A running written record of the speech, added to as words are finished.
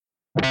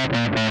Hey,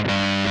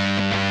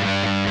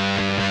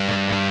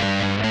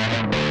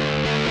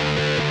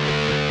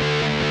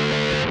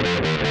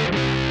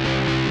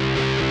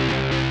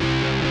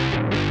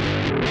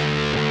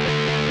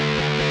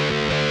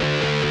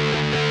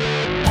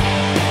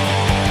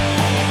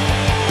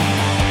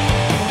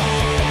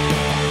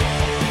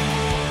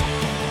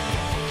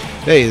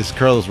 this is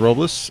Carlos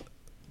Robles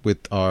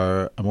with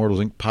our Immortals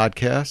Inc.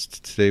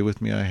 podcast. Today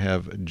with me I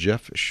have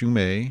Jeff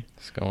Shumay.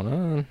 What's going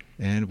on?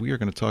 And we are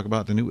going to talk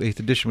about the new 8th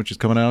edition, which is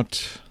coming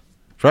out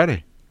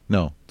Friday.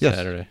 No. Yes.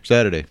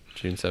 Saturday.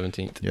 June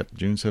 17th. Yep,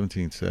 June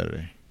 17th,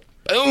 Saturday.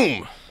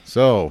 Boom!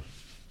 So,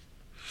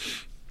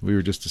 we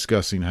were just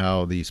discussing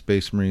how the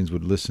Space Marines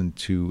would listen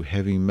to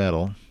heavy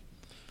metal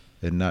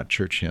and not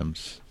church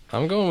hymns.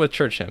 I'm going with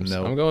church hymns.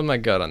 Nope. I'm going with my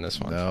gut on this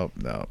one. No.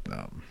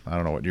 I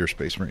don't know what your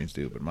Space Marines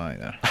do, but mine.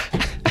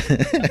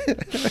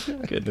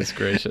 Goodness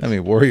gracious. I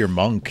mean, warrior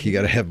monk. You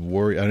got to have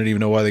warrior. I don't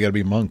even know why they got to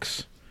be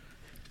monks.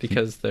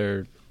 Because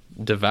they're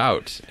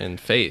devout in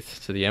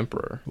faith to the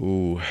emperor.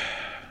 Ooh,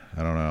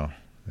 I don't know.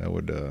 That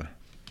would.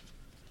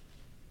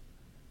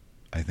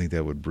 I think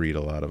that would breed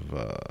a lot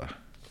of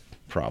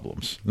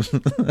problems.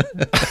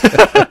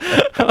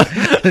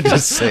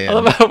 Just saying. I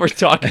love how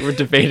we're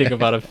debating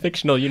about a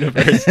fictional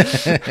universe.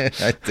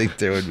 I think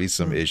there would be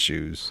some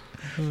issues,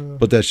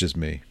 but that's just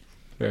me.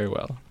 Very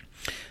well.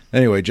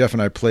 Anyway, Jeff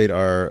and I played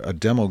a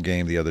demo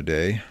game the other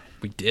day.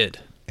 We did,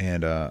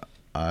 and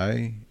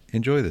I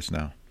enjoy this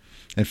now.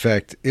 In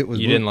fact, it was.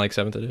 You didn't like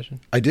 7th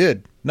edition? I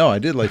did. No, I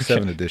did like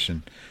 7th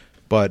edition,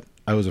 but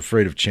I was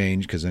afraid of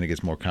change because then it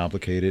gets more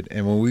complicated.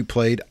 And when we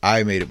played,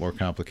 I made it more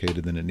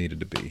complicated than it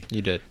needed to be.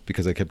 You did.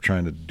 Because I kept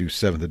trying to do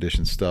 7th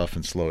edition stuff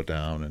and slow it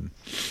down. And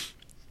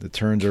the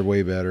turns are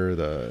way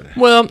better.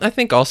 Well, I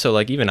think also,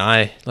 like, even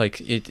it's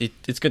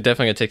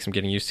definitely going to take some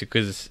getting used to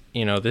because,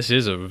 this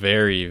is a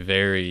very,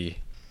 very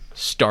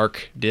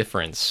stark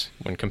difference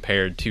when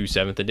compared to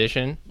 7th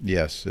edition.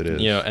 Yes, it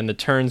is. And the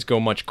turns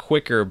go much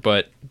quicker,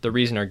 but the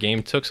reason our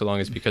game took so long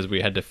is because we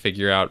had to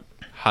figure out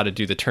how to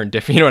do the turn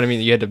different. You know what I mean?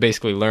 You had to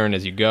basically learn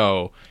as you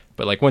go.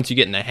 But like once you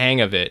get in the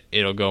hang of it,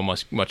 it'll go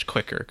much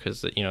quicker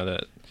because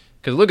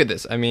because look at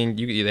this. I mean,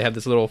 they have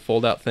this little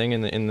fold out thing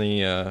in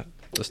the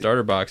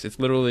starter box. It's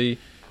literally,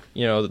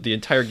 the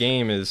entire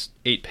game is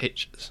 8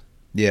 pages.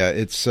 Yeah,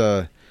 it's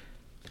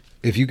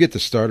if you get the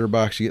starter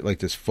box, you get like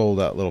this fold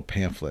out little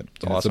pamphlet.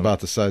 It's awesome. It's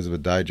about the size of a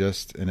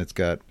digest, and it's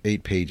got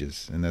 8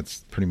 pages, and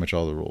that's pretty much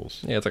all the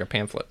rules. Yeah, it's like a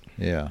pamphlet.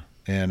 Yeah,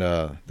 and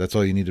that's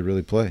all you need to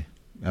really play.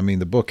 I mean,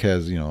 the book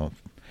has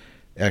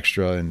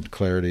extra and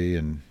clarity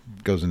and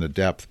goes into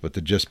depth, but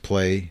to just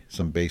play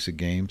some basic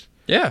games,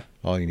 yeah,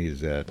 all you need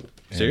is that.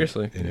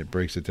 Seriously, and it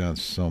breaks it down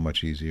so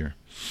much easier.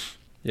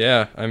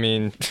 Yeah, I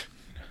mean,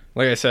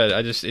 like I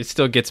said, it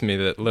still gets me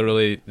that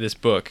literally this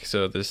book.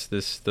 So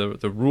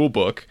the rule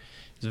book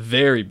is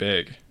very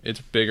big. It's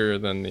bigger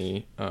than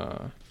the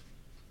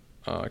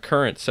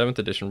current 7th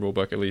edition rule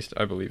book, at least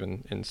I believe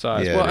in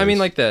size. Yeah, well, I mean,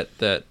 like that.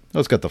 Oh,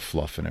 it's got the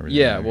fluff and everything.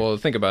 Yeah, well,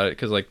 think about it,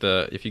 because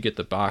if you get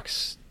the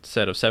box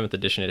set of 7th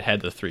edition, it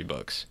had the 3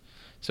 books.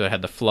 So it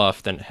had the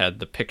fluff, then it had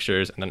the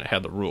pictures, and then it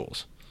had the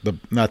rules.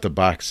 Not the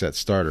box set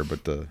starter,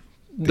 but the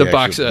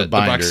box set.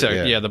 Binder, the box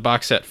set. Yeah, the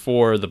box set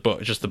for the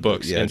book, just the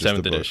books in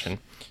 7th edition.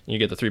 You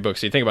get the 3 books.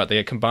 So you think about it,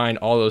 they combined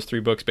all those 3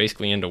 books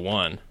basically into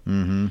one.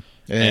 Mm-hmm.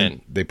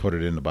 And they put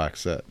it in the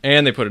box set.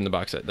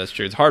 That's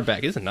true. It's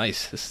hardback. This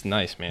is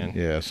nice, man.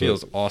 Yeah, it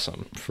feels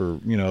awesome. For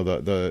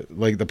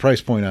the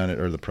price point on it,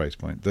 or the price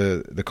point,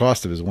 the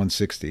cost of it is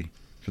 $160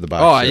 for the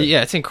box set.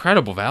 Yeah, it's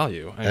incredible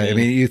value. I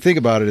mean, you think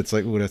about it, it's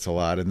like, ooh, that's a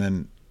lot. And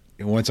then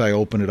once I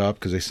open it up,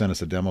 because they sent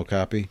us a demo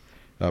copy,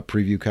 a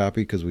preview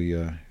copy, because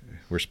we're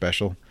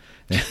special.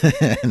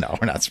 No,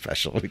 we're not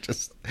special.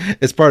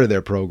 It's part of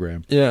their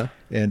program. Yeah.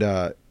 And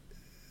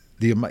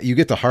you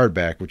get the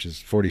hardback, which is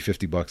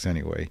 $40-$50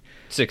 anyway.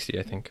 60,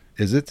 I think.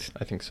 Is it?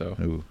 I think so.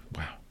 Ooh,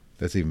 wow,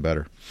 that's even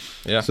better.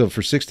 Yeah. So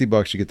for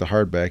 $60, you get the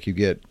hardback. You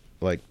get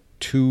like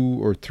 2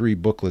 or 3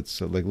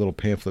 booklets, like little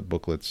pamphlet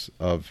booklets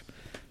of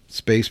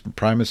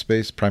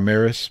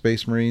Primaris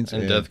Space Marines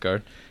and Death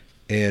Guard.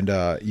 And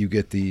you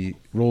get the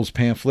rules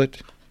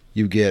pamphlet.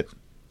 You get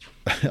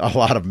a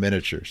lot of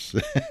miniatures.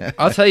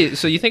 I'll tell you.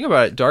 So you think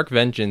about it. Dark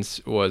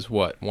Vengeance was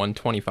what,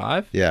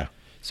 125? Yeah.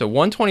 So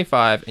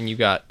 125, and you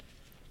got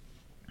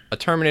a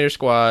Terminator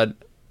squad,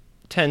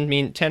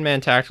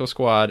 10-man tactical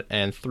squad,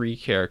 and 2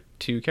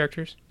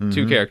 characters? Mm-hmm.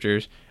 2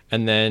 characters.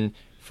 And then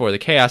for the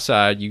Chaos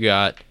side, you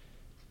got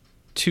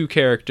 2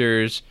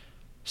 characters,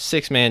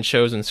 6-man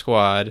chosen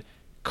squad,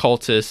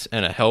 cultists,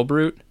 and a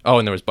Hellbrute. Oh,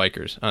 and there was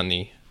bikers on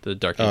the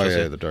Dark Angels. Oh,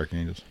 yeah, the Dark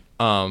Angels.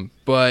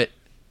 But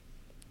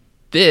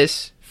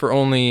this, for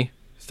only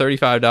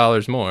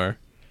 $35 more,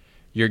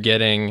 you're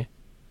getting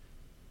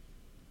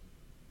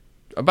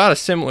about a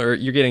similar.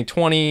 You're getting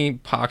 20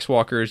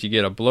 Poxwalkers, you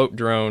get a Bloat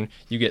drone,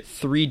 you get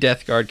 3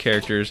 Death Guard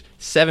characters,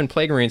 7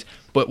 Plague Marines.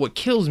 But what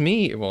kills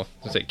me, well,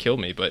 I say killed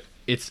me, but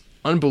it's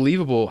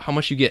unbelievable how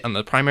much you get on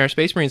the Primaris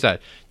Space Marine side.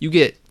 You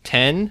get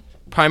 10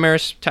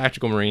 Primaris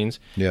Tactical Marines.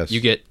 Yes.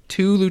 You get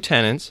 2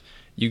 lieutenants.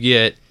 You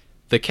get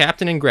the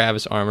Captain and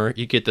Gravis armor.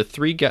 You get the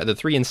three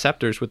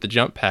Inceptors with the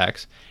jump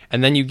packs,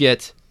 and then you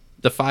get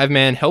the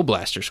 5-man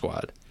Hellblaster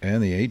squad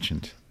and the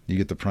Ancient. You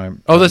get the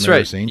Prime. Oh, that's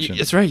right. Ancient.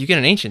 That's right. You get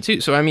an Ancient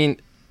too. So I mean,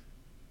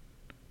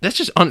 that's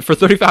just for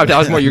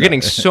 $35 more. You're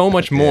getting so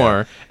much more,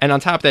 yeah. And on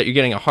top of that, you're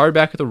getting a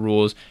hardback of the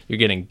rules. You're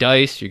getting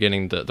dice. You're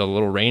getting the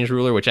little range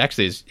ruler, which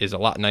actually is a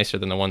lot nicer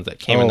than the ones that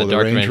came in the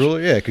Dark range ruler.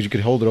 Yeah, because you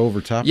could hold it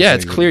over top. Yeah,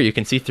 it's clear. You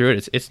can see through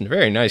it. It's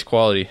very nice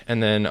quality.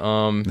 And then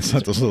it's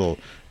not those little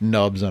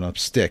nubs on a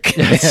stick.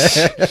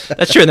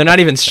 That's true. They're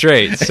not even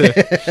straight. So,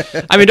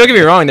 I mean, don't get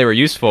me wrong. They were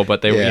useful,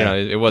 but it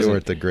wasn't. They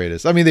weren't the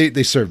greatest. I mean,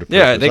 they served a purpose.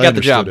 Yeah, they got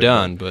the job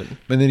done. But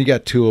and then you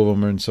got 2 of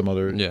them and some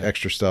other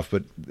extra stuff.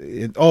 But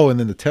and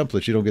then the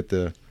templates. You don't get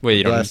the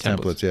glass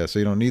templates. Yeah, so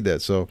you don't need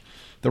that. So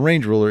the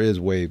range ruler is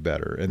way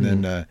better. And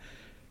then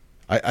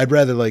I'd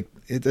rather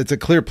it's a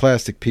clear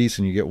plastic piece,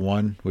 and you get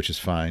one, which is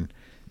fine.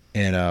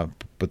 And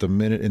but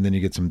and then you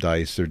get some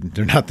dice.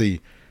 They're not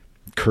the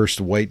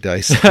cursed white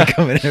dice that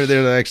come in there.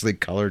 They're actually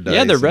colored dice.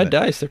 Yeah, they're red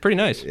dice. They're pretty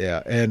nice.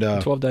 Yeah, and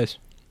 12 dice.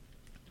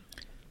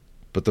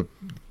 But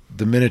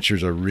the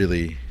miniatures are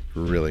really,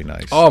 really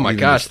nice. Oh my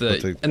gosh!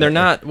 And they're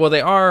not. Well,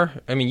 they are.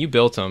 I mean, you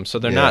built them, so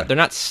they're not. They're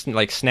not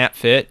like snap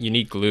fit. You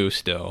need glue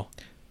still.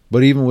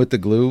 But even with the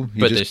glue,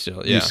 you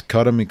just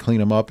cut them and clean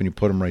them up, and you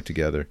put them right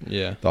together.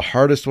 Yeah. The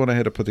hardest one I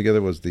had to put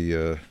together was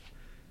the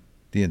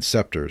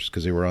Inceptors,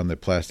 because they were on the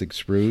plastic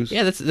sprues.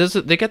 Yeah,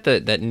 they got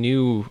that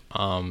new.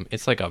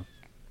 It's like a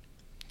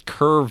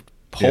curved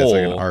pole. Yeah, it's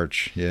like an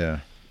arch. Yeah.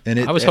 And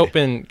I was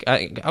hoping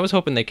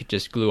they could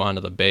just glue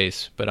onto the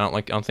base, but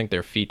I don't think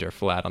their feet are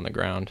flat on the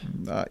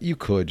ground. You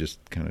could just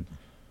kind of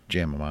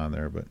jam them on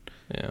there, but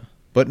yeah.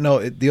 But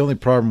no, the only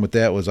problem with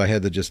that was I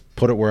had to just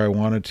put it where I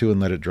wanted to and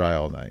let it dry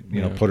all night.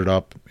 You know, put it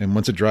up, and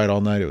once it dried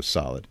all night, it was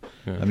solid.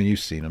 Yeah. I mean, you've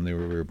seen them; we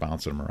were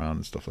bouncing them around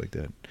and stuff like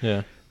that.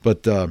 Yeah.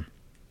 But for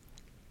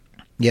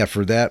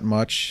that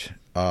much,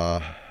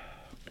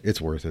 it's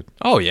worth it.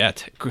 Oh yeah,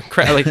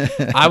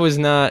 I was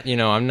not.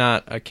 I'm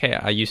not a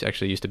chaos. I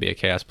used to be a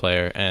chaos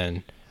player,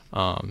 and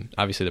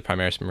obviously the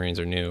Primaris Marines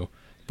are new.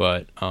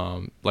 But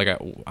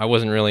I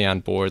wasn't really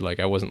on board. Like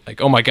I wasn't like,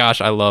 oh my gosh,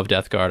 I love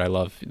Death Guard. I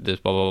love this,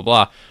 blah blah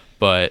blah blah.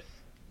 But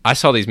I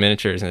saw these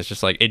miniatures, and it's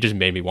just like it just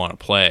made me want to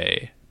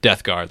play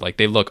Death Guard. Like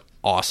they look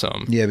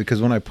awesome. Yeah,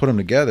 because when I put them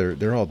together,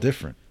 they're all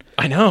different.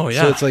 I know.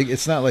 Yeah. So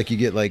it's not like you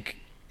get like,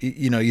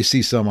 you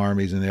see some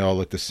armies and they all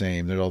look the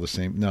same. They're all the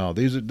same. No,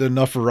 there's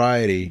enough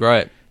variety,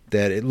 right,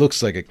 that it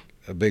looks like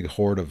a big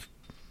horde of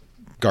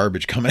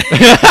garbage coming.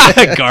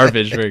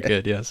 Garbage, very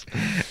good. Yes.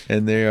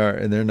 And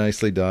they're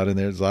nicely done, and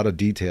there's a lot of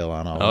detail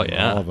on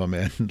all of them.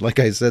 And like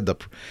I said, the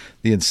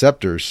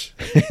Inceptors,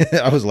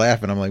 I was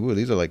laughing. I'm like, "Ooh,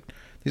 these are like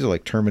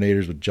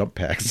Terminators with jump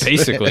packs."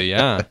 Basically,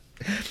 yeah.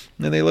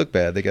 And they look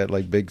bad. They got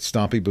like big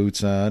stompy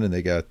boots on, and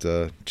they got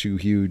 2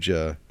 huge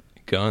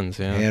guns,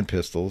 hand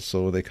pistols,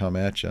 so they come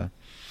at you.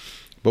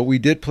 But we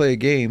did play a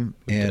game,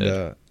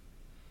 it's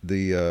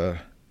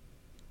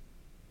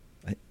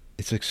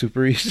like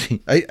super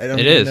easy. I don't.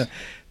 It is.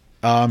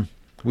 Know.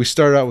 We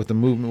start out with the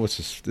movement. What's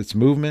this? It's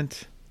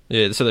movement.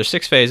 Yeah. So there's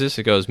 6 phases.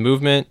 It goes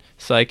movement,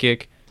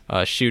 psychic,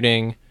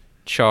 shooting,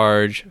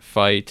 charge,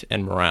 fight,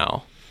 and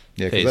morale.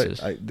 Yeah, because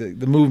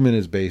the movement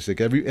is basic.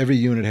 Every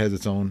unit has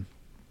its own.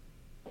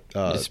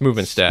 It's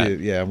movement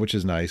stat. Yeah, which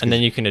is nice. And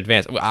then you can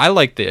advance. I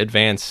like the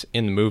advance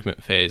in the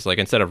movement phase, like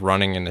instead of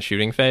running in the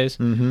shooting phase,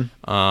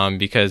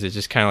 because it's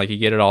just kind of like you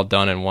get it all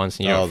done in once,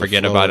 and you don't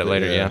forget about it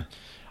later. Yeah.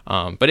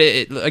 But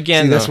it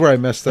again, that's where I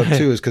messed up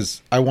too, is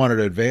because I wanted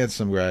to advance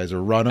some guys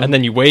or run them, and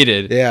then you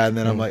waited. Yeah, and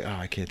then I'm like, oh,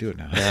 I can't do it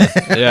now.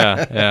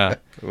 Yeah.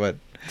 But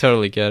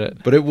totally get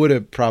it. But it would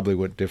have probably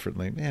went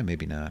differently. Yeah,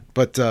 maybe not.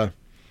 But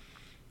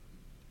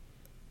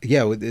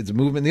yeah, it's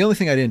movement. The only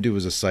thing I didn't do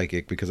was a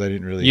psychic, because I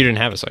didn't really. You didn't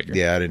have a psychic.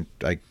 Yeah, I didn't.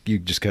 You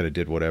just kind of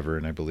did whatever,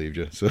 and I believed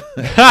you. So.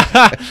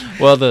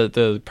 Well,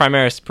 the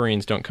Primaris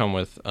Marines don't come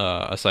with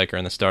a psyker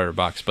in the starter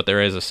box, but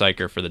there is a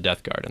psyker for the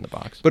Death Guard in the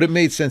box. But it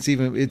made sense.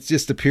 Even it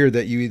just appeared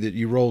that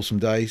you roll some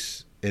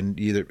dice, and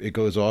either it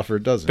goes off or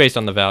it doesn't. Based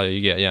on the value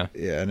you get, yeah.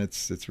 Yeah, and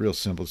it's real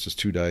simple. It's just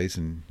 2 dice,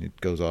 and it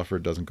goes off or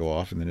it doesn't go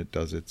off, and then it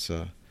does its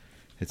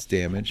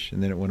damage,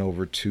 and then it went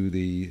over to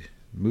the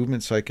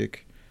movement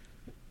psychic.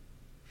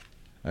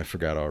 I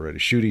forgot already.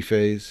 Shooty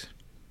phase,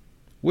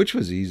 which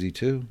was easy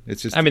too.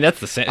 It's just. I mean,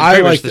 that's the same.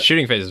 The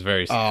shooting phase is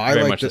very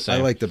much the same.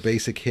 I like the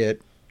basic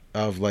hit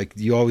of like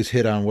you always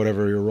hit on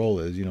whatever your roll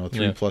is.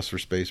 3+ for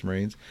Space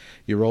Marines.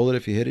 You roll it.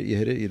 If you hit it, you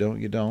hit it. You don't,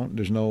 you don't.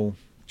 There's no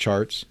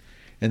charts.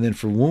 And then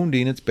for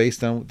wounding, it's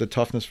based on the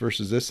toughness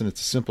versus this, and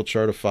it's a simple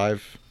chart of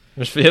 5.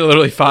 There's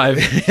literally 5.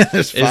 There's 5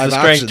 Is the strength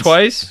options.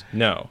 Twice?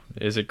 No.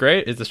 Is it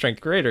great? Is the strength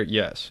greater?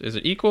 Yes. Is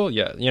it equal?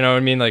 Yeah. You know what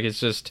I mean? Like,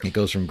 it's just. It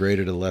goes from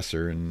greater to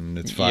lesser, and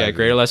it's 5. Yeah,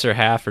 greater, lesser,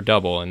 half, or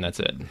double, and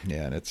that's it.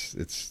 Yeah, and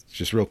it's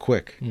just real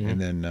quick.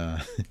 And then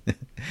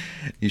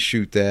you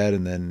shoot that,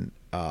 and then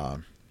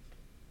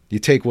you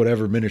take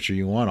whatever miniature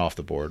you want off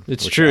the board.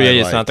 It's true. Yeah,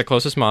 it's not the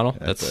closest model.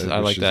 I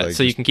like that. Like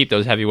so you can keep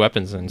those heavy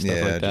weapons and stuff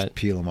like that. Yeah, just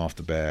peel them off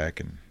the back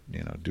and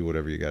do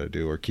whatever you got to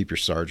do, or keep your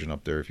sergeant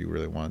up there if you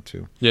really want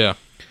to. Yeah.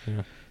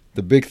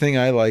 The big thing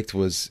I liked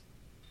was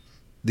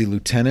the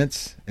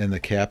lieutenants and the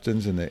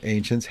captains and the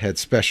ancients had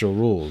special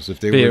rules. If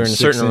they They were were in in a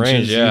 6 certain inches,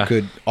 range, yeah. you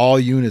could, all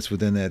units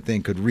within that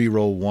thing could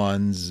re-roll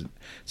ones.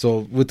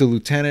 So with the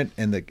lieutenant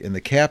and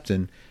the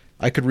captain,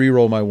 I could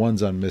re-roll my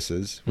ones on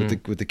misses.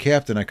 With the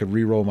captain, I could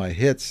re-roll my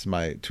hits,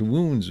 my 2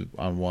 wounds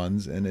on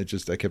ones, and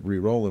I kept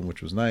re-rolling,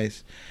 which was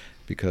nice.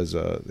 Because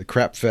the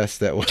crap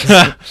fest that was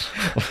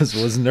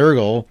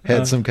Nurgle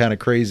had some kind of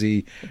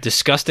crazy,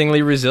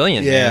 disgustingly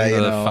resilient. Yeah, man. you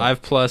The know.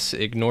 5+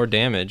 ignore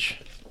damage.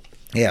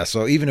 Yeah,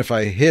 so even if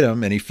I hit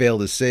him and he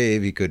failed his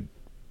save, he could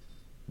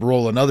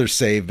roll another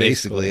save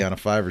basically on a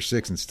 5 or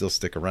 6 and still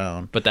stick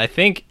around. But I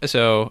think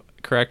so.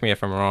 Correct me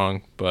if I'm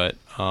wrong, but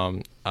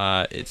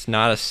it's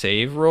not a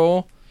save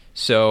roll.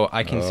 So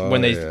I can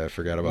I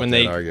forgot about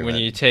that argument. when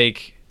you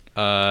take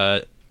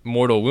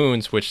mortal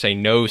wounds, which say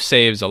no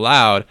saves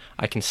allowed,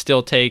 I can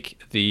still take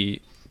the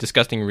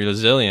disgusting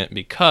resilient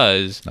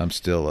because I'm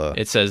still.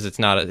 it says it's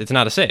not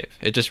a save.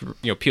 It just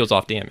peels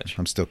off damage.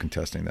 I'm still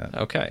contesting that.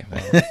 Okay.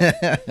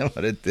 Well,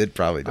 But it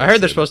probably does. I heard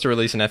they're say supposed to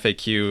release an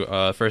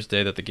FAQ first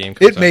day that the game that.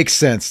 comes It out. makes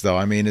sense though.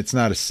 I mean, it's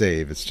not a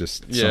save. It's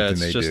just something it's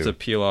they just do. to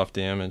peel off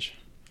damage.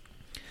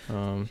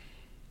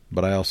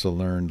 But I also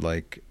learned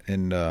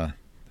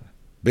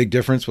big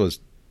difference was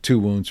 2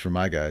 wounds for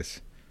my guys.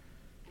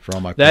 For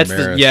all my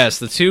Primaris.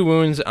 The 2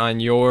 wounds on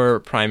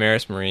your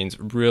Primaris Marines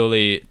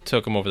really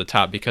took them over the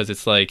top because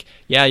it's like,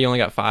 yeah, you only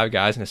got 5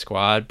 guys in a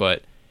squad,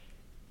 but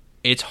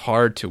it's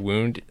hard to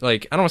wound.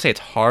 Like, I don't want to say it's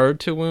hard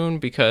to wound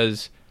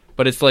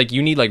but it's like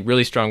you need like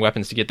really strong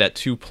weapons to get that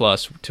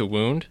 2+ to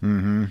wound.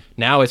 Mm-hmm.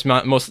 Now it's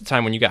not most of the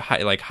time when you got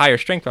higher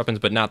strength weapons,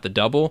 but not the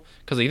double.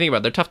 Because if you think about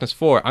it, their toughness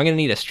 4, I'm going to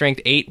need a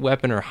strength 8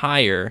 weapon or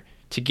higher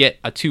to get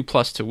a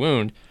 2+ to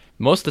wound.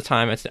 Most of the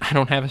time, I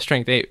don't have a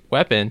strength 8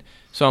 weapon,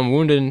 so I'm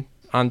wounded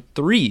on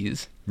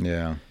 3s.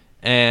 Yeah.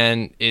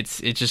 And it's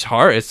just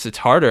hard. It's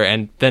harder.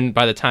 And then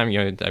by the time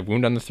I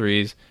wound on the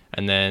 3s,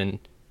 and then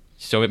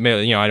so it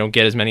may I don't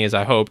get as many as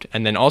I hoped.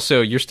 And then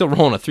also you're still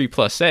rolling a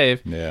 3+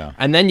 save. Yeah.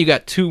 And then you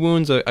got 2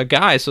 wounds a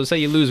guy. So say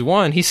you lose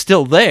 1, he's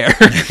still there.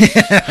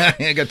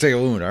 I got to take a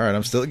wound. All right,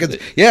 I'm still.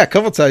 Yeah, a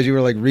couple times you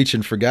were like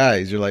reaching for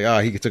guys. You're like, oh,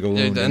 he took a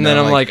wound, and then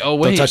I'm like, oh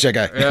wait, don't touch that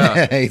guy.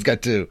 Yeah. He's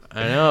got 2.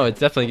 I know it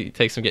definitely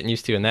takes some getting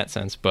used to in that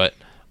sense, but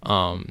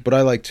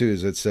I like too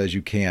is it says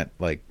you can't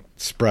like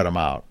spread them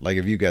out. Like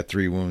if you got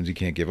 3 wounds, you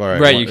can't give. All right,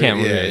 right, you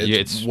can't. Yeah,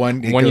 it's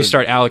when you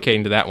start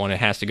allocating to that one, it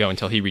has to go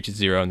until he reaches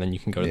 0, and then you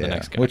can go to the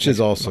next guy, which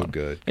is also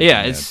good.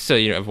 Yeah, it's so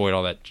you avoid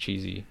all that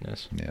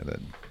cheesiness. Yeah,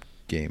 that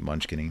game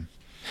munchkining.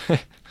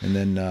 And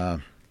then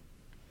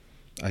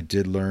I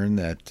did learn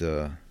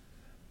that.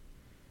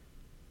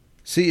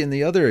 See, in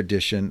the other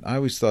edition, I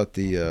always thought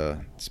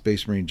the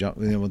Space Marine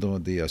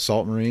the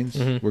Assault Marines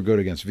were good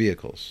against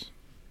vehicles.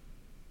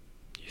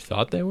 You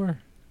thought they were?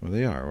 Well,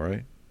 they are,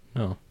 right?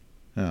 No.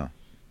 No.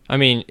 I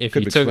mean, if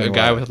you took a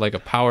guy with like a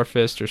power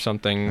fist or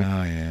something,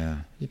 oh yeah,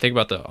 you think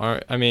about the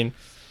arm. I mean,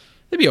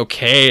 they'd be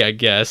okay, I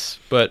guess,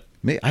 but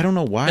I don't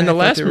know why. In the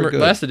last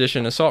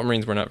edition, Assault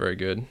Marines were not very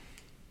good.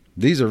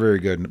 These are very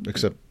good,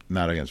 except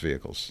not against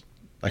vehicles.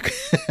 Like,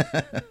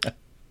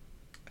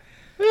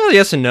 well,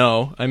 yes and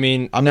no. I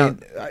mean,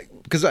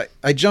 because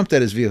I jumped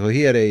at his vehicle.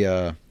 He had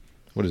a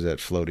what is that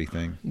floaty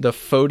thing? The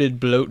Foated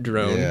Bloat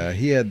Drone. Yeah,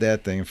 he had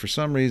that thing. And for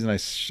some reason, I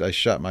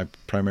shot my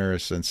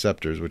Primaris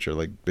Inceptors, which are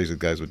like basically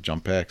guys with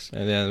jump packs.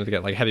 And then they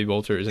got like heavy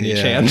bolters in each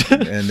hand.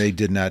 And they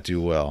did not do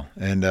well.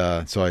 And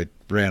so I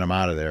ran them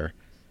out of there.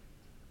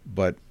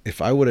 But if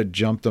I would have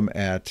jumped them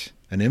at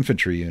an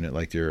infantry unit,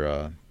 like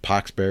your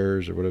Pox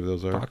Bearers or whatever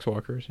those are.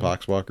 Poxwalkers. Yeah.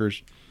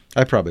 Poxwalkers.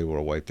 I probably would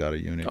have wiped out a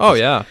unit. Oh,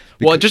 yeah.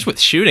 Well, just with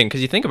shooting,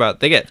 because you think about it,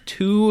 they get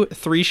 2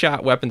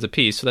 3-shot weapons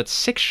apiece, so that's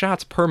 6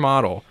 shots per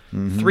model.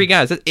 3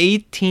 guys, that's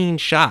 18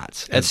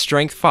 shots at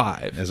strength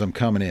 5. As I'm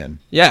coming in.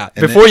 Yeah,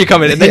 before you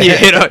come in, and then you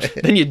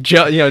hit, then you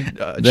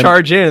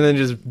charge in, and then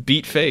just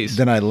beat face.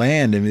 Then I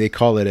land, and they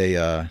call it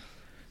a.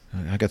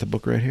 I got the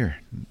book right here.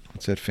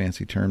 What's that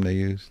fancy term they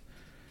use?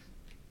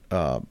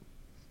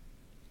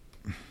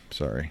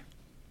 Sorry.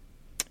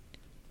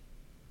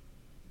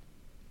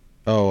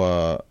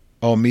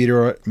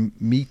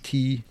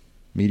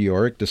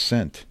 Meteoric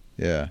descent.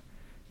 Yeah.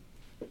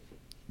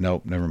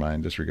 Nope, never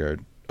mind.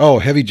 Disregard. Oh,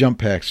 heavy jump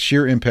packs.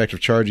 Sheer impact of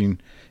charging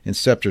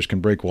Inceptors can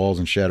break walls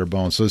and shatter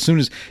bones. So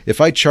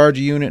if I charge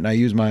a unit and I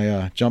use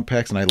my jump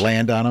packs and I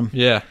land on them.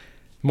 Yeah.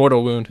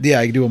 Mortal wound. Yeah,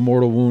 I can do a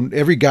mortal wound.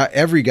 Every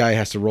guy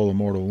has to roll a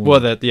mortal wound.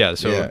 Well,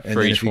 so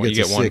for each one, you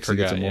get 1 per guy. He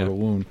gets a mortal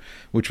wound,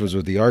 which was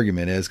what the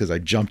argument is, because I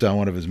jumped on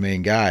one of his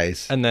main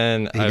guys. And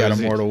then he got a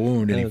mortal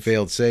wound, and he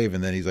failed save,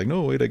 and then he's like,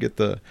 no, wait, I get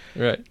the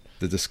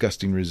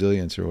disgusting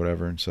resilience or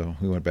whatever. And so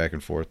we went back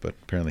and forth, but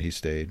apparently he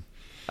stayed.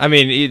 I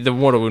mean, the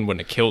mortal wound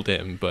wouldn't have killed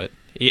him, but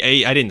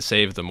I didn't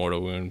save the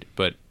mortal wound,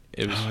 but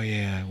it was... Oh,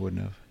 yeah, it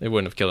wouldn't have. It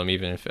wouldn't have killed him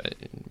even if,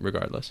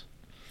 regardless.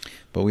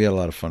 But we had a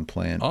lot of fun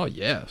playing. Oh,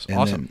 yeah. It's and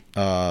awesome.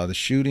 Then, the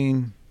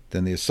shooting,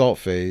 then the assault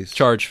phase.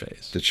 Charge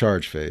phase. The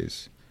charge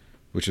phase,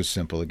 which is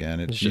simple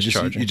again. It's just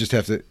charging. You just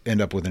have to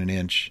end up within an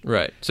inch.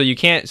 Right. So you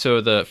can't... So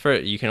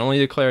you can only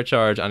declare a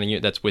charge on a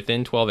unit that's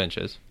within 12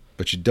 inches.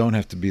 But you don't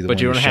have to be the one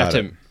But you don't have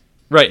to...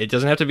 Right. It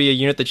doesn't have to be a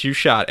unit that you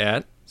shot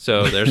at.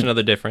 So there's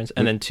another difference.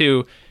 And then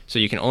 2, so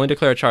you can only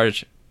declare a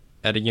charge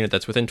at a unit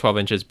that's within 12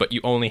 inches, but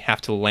you only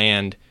have to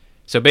land.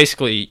 So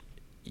basically,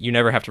 you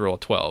never have to roll a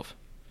 12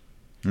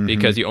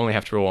 because you only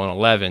have to roll an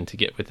 11 to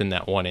get within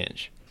that 1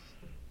 inch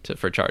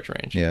for charge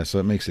range. Yeah, so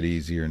it makes it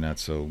easier, not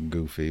so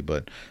goofy.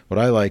 But what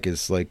I like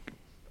is like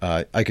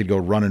I could go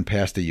running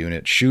past a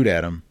unit, shoot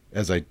at them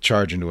as I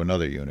charge into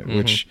another unit,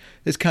 which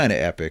is kind of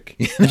epic.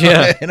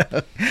 Yeah.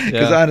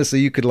 Because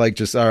honestly, you could like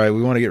just, all right,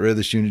 we want to get rid of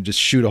this unit, just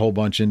shoot a whole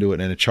bunch into it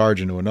and a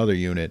charge into another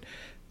unit.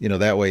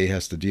 That way he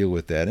has to deal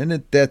with that. And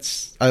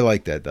I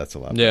like that. That's a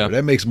lot better. Yeah.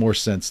 That makes more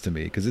sense to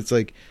me because it's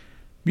like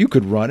you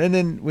could run. And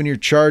then when you're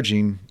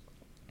charging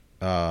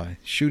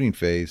shooting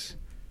phase,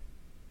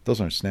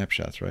 those aren't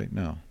snapshots, right?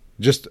 No.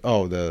 Just,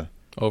 the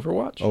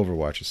Overwatch?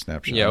 Overwatch is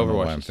snapshot. Yeah, I don't know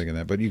Overwatch why I'm thinking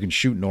that. But you can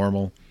shoot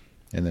normal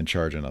and then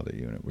charge another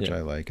unit, which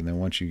I like. And then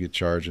once you get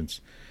charged, it's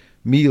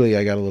melee.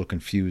 I got a little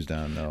confused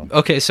on though.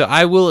 Okay, so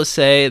I will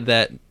say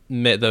that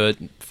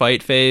the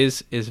fight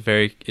phase is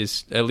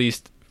at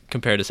least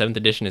compared to 7th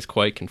edition is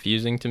quite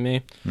confusing to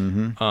me.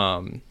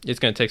 It's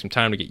going to take some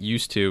time to get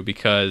used to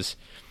because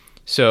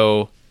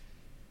so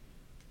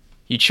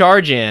you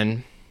charge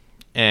in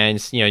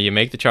and you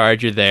make the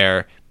charge, you're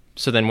there.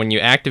 So then when you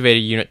activate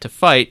a unit to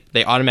fight,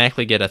 they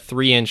automatically get a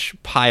 3-inch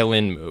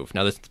pile-in move.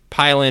 Now, this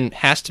pile-in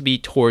has to be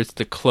towards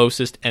the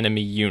closest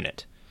enemy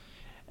unit.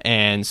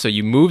 And so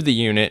you move the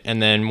unit, and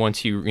then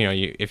once if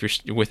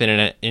you're within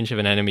an inch of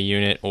an enemy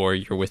unit or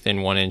you're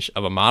within 1 inch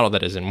of a model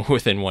that is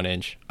within 1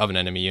 inch of an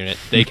enemy unit,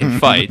 they can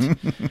fight.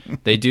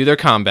 They do their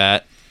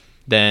combat.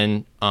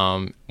 Then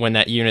when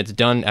that unit's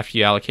done after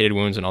you allocated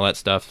wounds and all that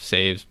stuff,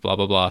 saves, blah,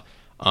 blah, blah,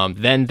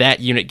 then that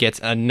unit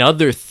gets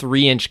another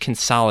 3-inch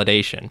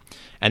consolidation.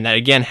 And that,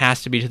 again,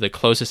 has to be to the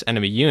closest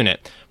enemy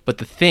unit. But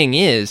the thing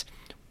is,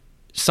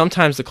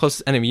 sometimes the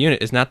closest enemy unit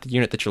is not the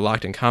unit that you're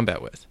locked in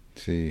combat with.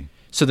 See.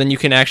 So then you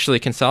can actually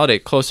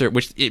consolidate closer,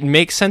 which it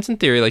makes sense in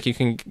theory. Like you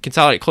can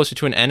consolidate closer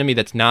to an enemy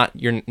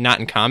you're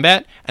not in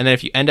combat. And then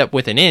if you end up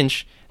with an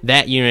inch,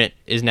 that unit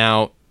is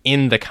now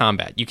in the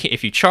combat.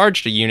 If you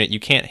charged a unit,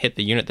 you can't hit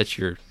the unit that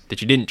you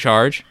didn't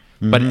charge.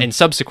 But in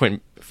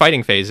subsequent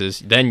fighting phases,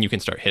 then you can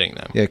start hitting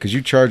them. Yeah, because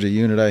you charge a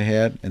unit I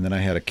had, and then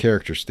I had a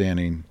character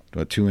standing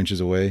 2 inches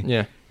away.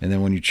 Yeah. And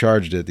then when you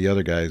charged it, the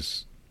other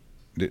guys,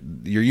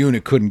 your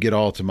unit couldn't get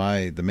all to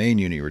the main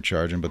unit you were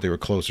charging, but they were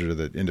closer to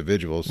the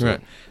individual, so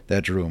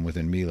that drew him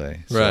within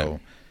melee. Right. So,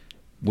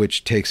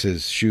 which takes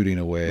his shooting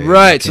away.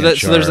 Right. So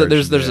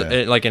there's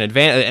like an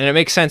advantage, and it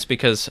makes sense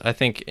because I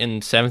think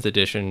in 7th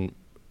edition,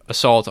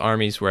 assault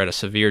armies were at a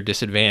severe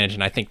disadvantage,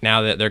 and I think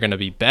now that they're going to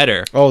be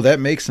better. Oh, that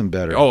makes them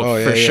better.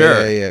 Oh, for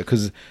sure. Yeah.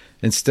 Because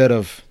instead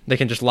of they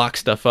can just lock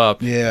stuff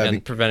up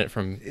and prevent it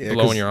from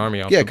blowing your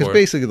army off the board. Yeah, because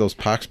basically those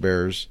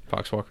Poxwalkers,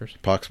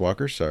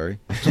 sorry.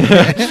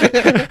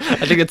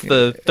 I think it's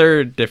the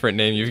 3rd different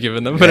name you've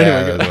given them. But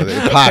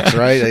anyway, Pox,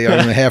 right? They are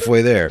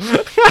halfway there.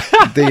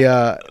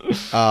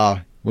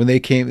 When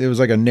they came, it was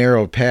like a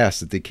narrow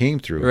pass that they came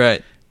through.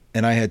 Right.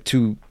 And I had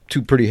two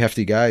pretty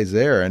hefty guys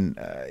there, and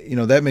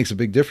that makes a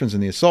big difference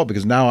in the assault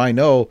because now I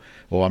know,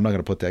 I'm not going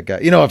to put that guy.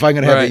 If I'm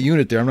going to have that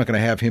unit there, I'm not going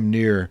to have him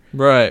near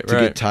to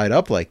get tied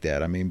up like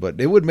that. I mean, but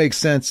it would make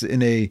sense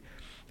we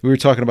were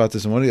talking about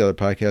this in one of the other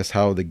podcasts,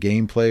 how the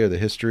gameplay or the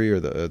history or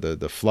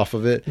the fluff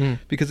of it,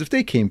 because if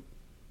they came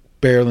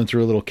barreling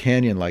through a little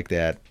canyon like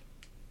that,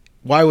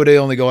 why would they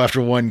only go after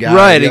one guy?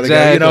 Right,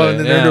 exactly. Guy, and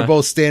then they're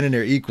both standing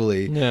there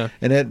equally. Yeah.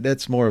 And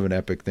that's more of an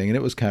epic thing, and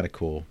it was kind of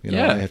cool. I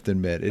have to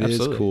admit, it is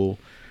cool.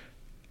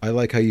 I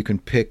like how you can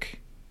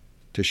pick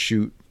to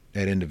shoot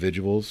at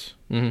individuals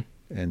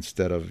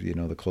instead of,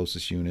 the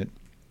closest unit.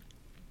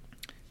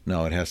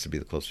 No, it has to be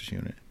the closest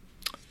unit.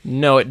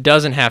 No, it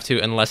doesn't have to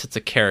unless it's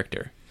a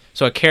character.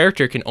 So a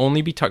character can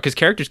only be because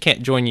characters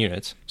can't join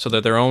units, so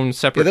they're their own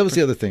separate. Yeah, that was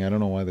the other thing. I don't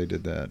know why they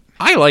did that.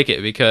 I like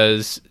it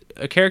because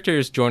a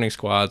character's joining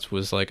squads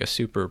was like a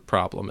super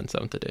problem in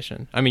 7th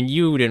edition. I mean,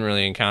 you didn't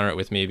really encounter it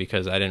with me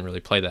because I didn't really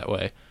play that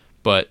way,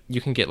 but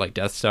you can get like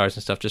Death Stars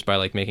and stuff just by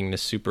like making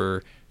this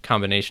super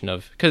combination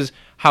of, because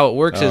how it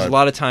works is a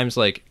lot of times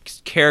like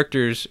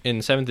characters in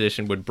 7th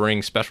edition would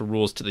bring special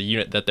rules to the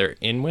unit that they're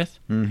in with,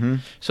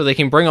 so they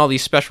can bring all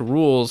these special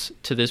rules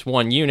to this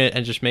one unit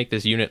and just make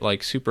this unit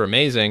like super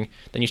amazing.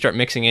 Then you start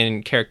mixing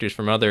in characters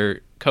from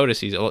other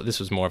codices. This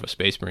was more of a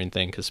Space Marine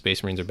thing because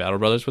Space Marines are battle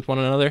brothers with one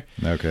another.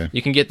 Okay,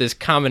 you can get this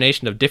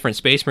combination of different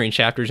Space Marine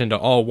chapters into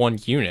all one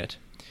unit.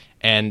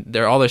 And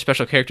all their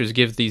special characters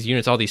give these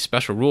units all these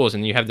special rules,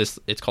 and you have this,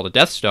 it's called a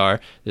Death Star,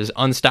 this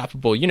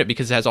unstoppable unit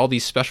because it has all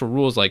these special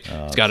rules, like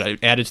it's got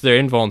added to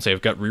their invul and say,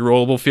 I've got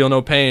rerollable feel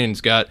no pain, it's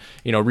got,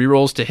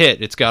 rerolls to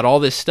hit, it's got all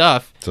this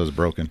stuff. So it's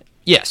broken.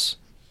 Yes.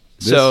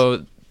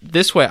 So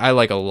this way I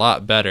like a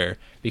lot better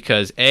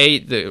because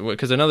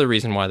because another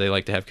reason why they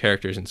like to have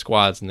characters in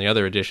squads in the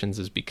other editions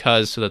is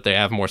because so that they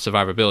have more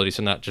survivability,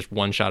 so not just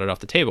one shot it off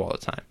the table all the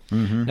time.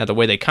 Now the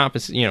way they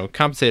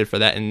compensated for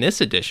that in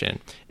this edition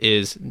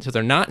is so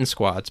they're not in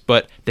squads,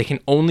 but they can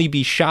only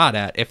be shot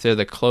at if they're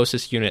the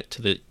closest unit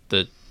to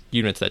the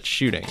units that's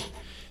shooting.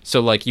 So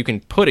like you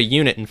can put a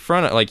unit in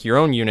front of like your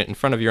own unit in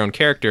front of your own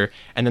character,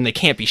 and then they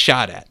can't be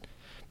shot at.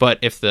 But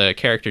if the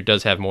character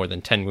does have more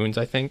than 10 wounds,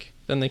 I think,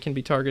 then they can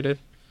be targeted.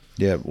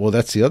 Yeah, well,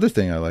 that's the other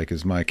thing I like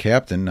is my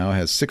captain now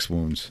has 6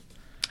 wounds.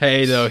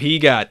 Hey, though, he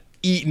got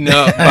eaten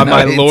up by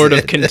my Lord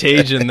of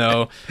Contagion,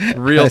 though.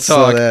 Real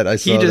talk.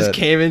 He just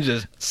came and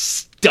just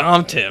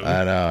stomped him.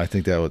 I know. I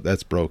think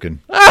that's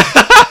broken.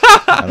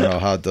 I don't know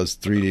how it does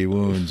 3D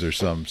wounds or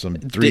some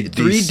 3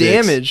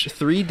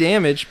 3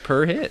 damage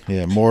per hit.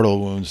 Yeah, mortal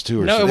wounds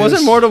too. No, it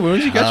wasn't mortal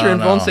wounds. You got your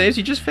invuln saves.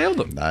 You just failed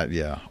them.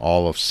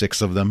 All of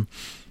 6 of them.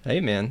 Hey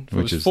man, it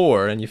was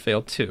 4 and you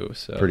failed 2.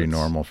 So pretty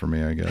normal for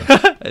me, I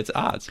guess. It's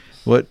odds.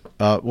 What?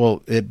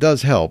 Well, it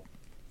does help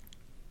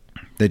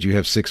that you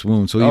have 6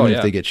 wounds. So even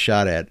if they get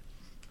shot at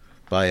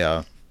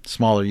by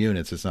smaller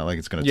units, it's not like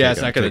it's going to take them out. Yeah,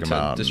 it's not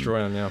going to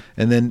destroy them. Yeah.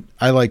 And then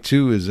I like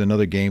too is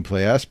another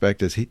gameplay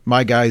aspect is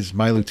my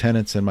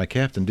lieutenants and my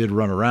captain did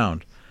run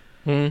around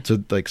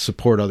to like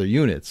support other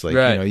units. Like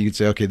you could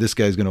say, okay, this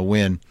guy's going to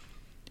win.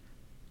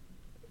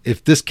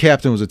 If this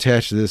captain was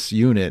attached to this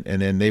unit and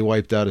then they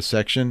wiped out a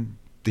section,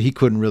 he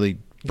couldn't really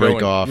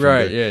break off.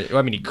 Right, yeah. Well,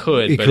 I mean, he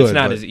could, it's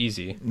not as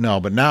easy.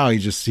 No, but now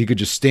he could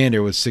just stand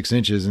there with 6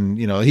 inches and,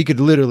 he could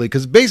literally,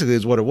 because basically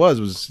is what it was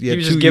he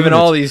was just giving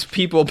all these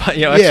people, extra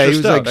he was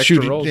stuff, like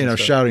shooting,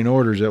 shouting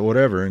orders at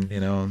whatever.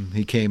 And,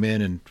 he came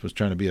in and was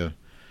trying to be a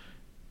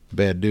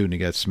bad dude and he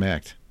got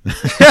smacked.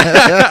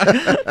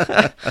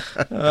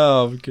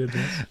 Oh,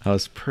 goodness. I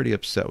was pretty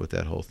upset with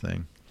that whole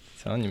thing.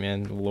 I'm telling you,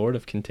 man, Lord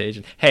of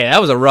Contagion. Hey, that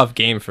was a rough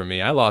game for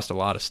me. I lost a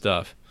lot of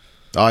stuff.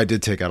 Oh, I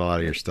did take out a lot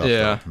of your stuff.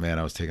 Yeah, though. Man,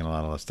 I was taking a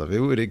lot of stuff.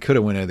 It could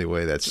have went either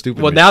way. That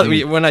stupid. Well, now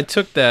when I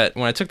took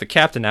the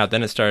captain out,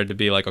 then it started to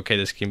be like, okay,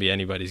 this can be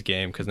anybody's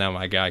game because now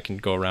my guy can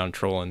go around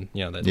trolling.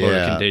 That Lord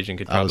of Contagion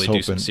could probably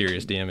do some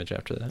serious damage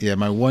after that. Yeah,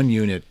 my one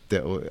unit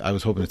that I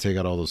was hoping to take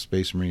out all those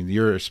Space Marines.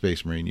 You're a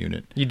Space Marine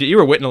unit. You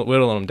were whittling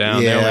them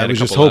down. Yeah, I was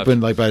just hoping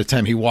like by the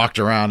time he walked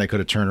around, I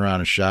could have turned around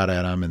and shot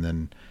at him, and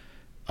then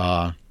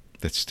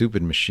that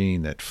stupid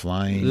machine, that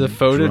flying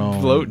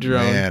float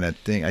drone. Man, that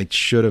thing.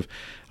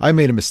 I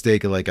made a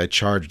mistake of I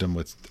charged him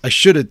with. I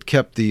should have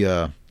kept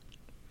the.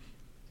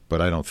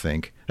 But I don't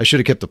think I should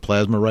have kept the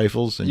plasma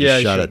rifles and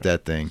just shot at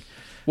that thing.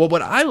 Well,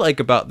 what I like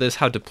about this,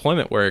 how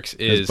deployment works,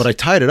 is. But I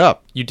tied it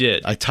up. You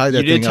did. I tied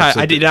that thing up.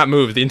 I did not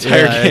move the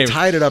entire game. I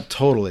tied it up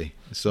totally.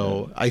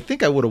 So I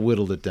think I would have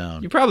whittled it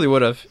down. You probably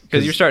would have,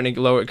 because you're starting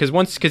to lower.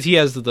 Because he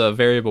has the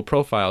variable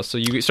profile, so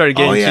you started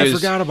getting. I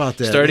forgot about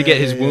that. Started to get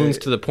his wounds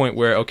to the point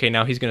where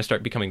now he's going to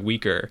start becoming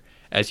weaker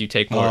as you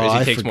take more.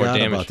 As he takes more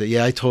damage. About that.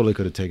 Yeah, I totally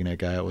could have taken that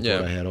guy out with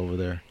what I had over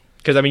there.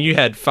 Because I mean, you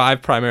had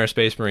 5 Primaris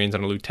Space Marines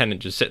and a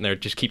lieutenant just sitting there,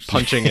 just keep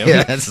punching him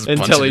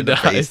until he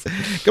dies.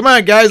 Come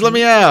on, guys, let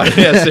me out.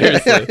 Yeah,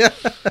 seriously.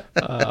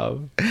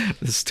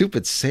 The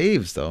stupid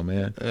saves, though,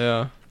 man.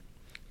 Yeah,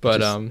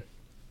 but I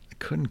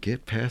couldn't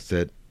get past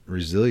that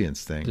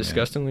resilience thing.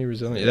 Disgustingly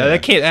resilient.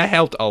 That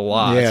helped a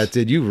lot. Yeah, it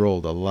did. You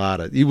rolled a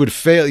lot. You would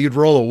fail. You'd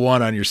roll a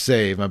 1 on your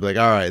save. I'd be like,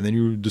 all right, and then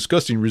you were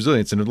disgusting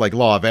resilience, and like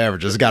law of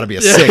averages, it's got to be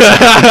a 6.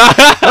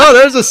 Oh,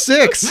 there's a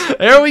 6.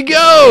 There we go.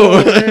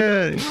 Oh,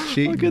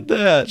 look at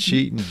that.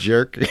 Cheating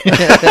jerk.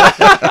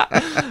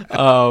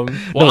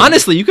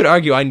 Honestly, you could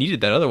argue I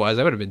needed that. Otherwise,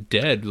 I would have been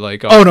dead. I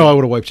would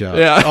have wiped you out.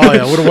 Yeah. Oh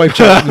yeah, I would have wiped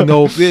you out.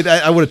 No,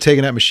 I would have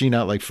taken that machine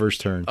out first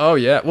turn. Oh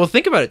yeah. Well,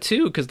 think about it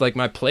too, because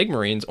my Plague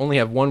Marines only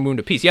have 1 wound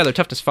apiece. Yeah, they're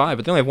toughness 5,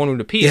 but they only have 1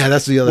 wound apiece. Yeah,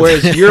 that's the other.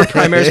 Whereas your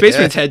Primaris Space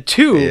Marines had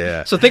 2.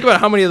 Yeah. So think about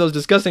how many of those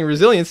disgusting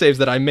resilience saves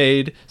that I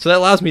made. So that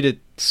allows me to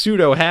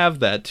pseudo have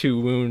that 2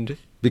 wound.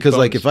 Because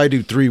bonus. If I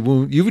do 3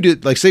 wounds, you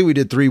did say we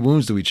did 3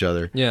 wounds to each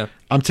other. Yeah.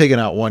 I'm taking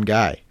out 1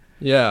 guy.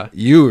 Yeah.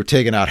 You were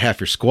taking out half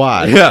your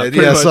squad. Yeah.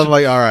 Much. So I'm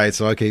like, all right,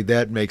 so okay,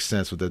 that makes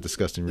sense with the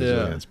disgusting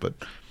resilience. But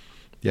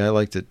yeah, I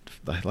liked it.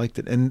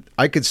 And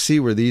I could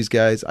see where these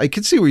guys, I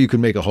could see where you could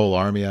make a whole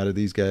army out of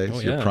these guys. Oh,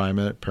 your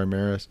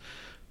Primaris.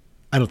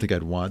 I don't think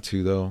I'd want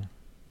to though,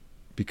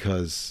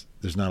 because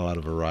there's not a lot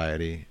of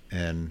variety.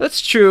 And that's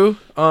true.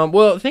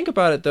 Well, think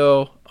about it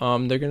though.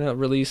 They're gonna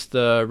release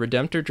the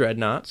Redemptor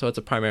Dreadnought, so it's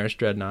a Primaris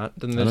Dreadnought.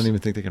 Then I don't even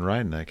think they can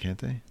ride in that, can't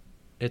they?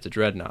 It's a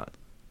Dreadnought.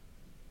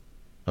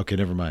 Okay,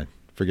 never mind.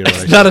 Forget what I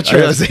said. It's not a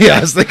Dreadnought. I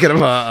was thinking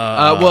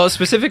about well,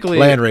 specifically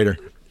Land Raider.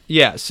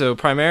 Yeah, so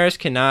Primaris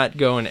cannot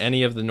go in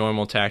any of the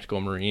normal tactical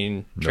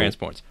marine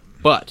transports.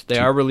 But they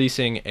are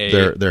releasing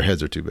a... Their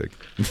heads are too big.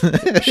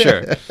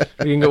 Sure.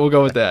 We'll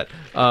go with that.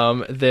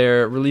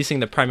 They're releasing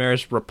the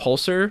Primaris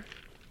Repulsor.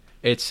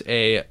 It's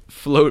a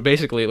float...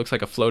 Basically, it looks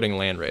like a floating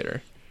Land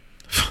Raider.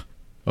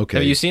 Okay.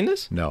 Have you seen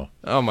this? No.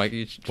 Oh, my...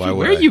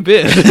 Where have you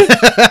been?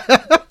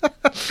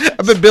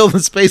 I've been building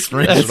Space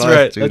Marines.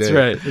 That's right.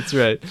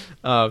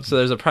 So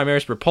there's a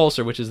Primaris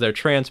Repulsor, which is their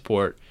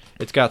transport.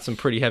 It's got some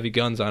pretty heavy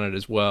guns on it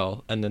as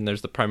well. And then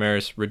there's the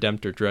Primaris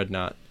Redemptor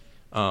Dreadnought,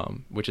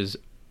 which is...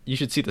 You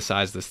should see the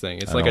size of this thing.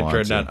 It's like a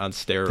Dreadnought on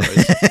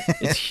steroids.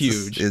 It's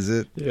huge. Is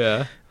it?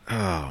 Yeah.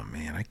 Oh,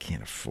 man, I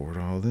can't afford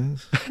all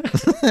this.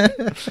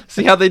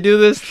 See how they do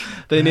this?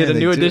 They need a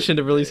new edition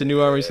to release a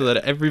new army so that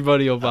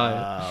everybody will buy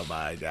it. Oh,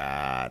 my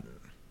God.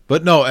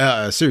 But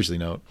no, seriously,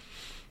 no.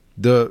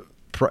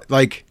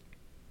 like,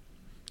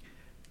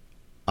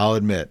 I'll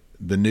admit,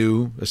 the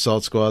new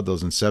Assault Squad,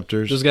 those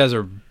Inceptors, Those guys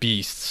are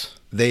beasts.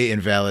 they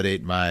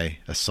invalidate my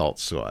Assault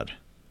Squad.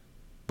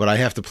 But I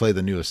have to play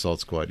the new Assault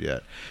Squad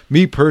yet.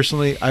 Me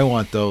personally, I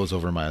want those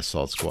over my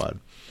Assault Squad.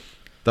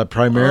 The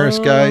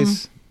Primaris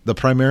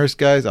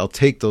guys, I'll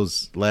take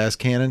those las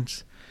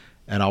cannons,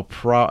 and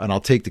I'll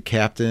take the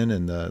captain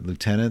and the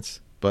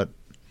lieutenants, but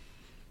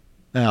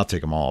I'll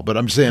take them all. But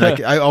I'm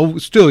saying I'll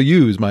still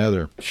use my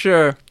other.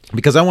 Sure.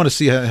 Because I want to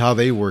see how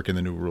they work in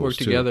the new rules, Work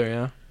together,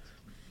 yeah.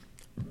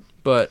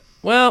 But,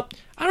 well,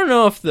 I don't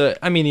know if the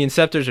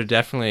Inceptors are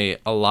definitely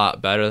a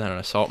lot better than an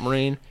Assault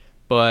Marine,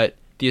 but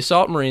the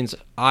Assault Marines,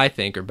 I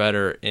think, are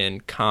better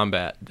in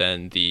combat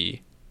than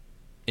the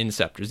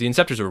Inceptors. The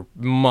Inceptors are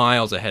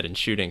miles ahead in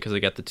shooting because they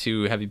got the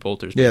 2 heavy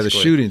bolters. Yeah, the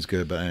shooting's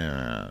good,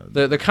 but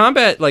the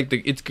combat,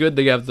 it's good.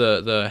 They have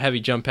the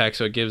heavy jump pack,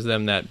 so it gives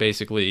them that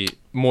basically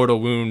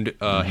mortal wound,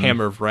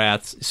 hammer of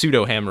wrath,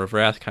 pseudo hammer of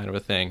wrath kind of a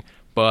thing.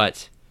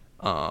 But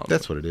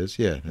that's what it is.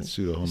 Yeah, that's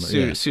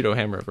pseudo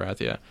hammer of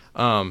wrath. Yeah,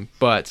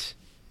 but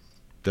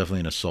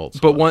definitely an assault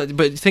squad.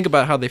 But think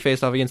about how they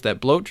faced off against that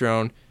bloat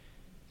drone.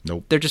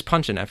 Nope. They're just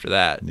punching after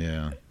that.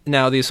 Yeah.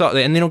 Now the assault,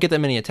 and they don't get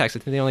that many attacks. I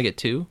think they only get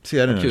 2. See,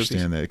 I didn't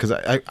understand that because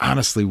I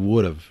honestly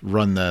would have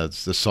run the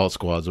assault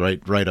squads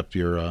right up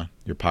your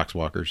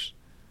poxwalkers.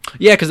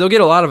 Yeah, because they'll get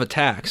a lot of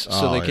attacks,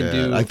 so they can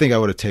do. I think I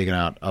would have taken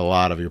out a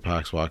lot of your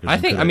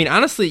poxwalkers.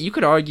 Honestly, you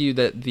could argue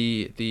that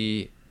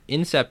the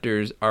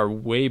Inceptors are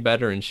way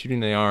better in shooting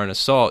than they are in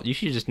assault. You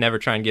should just never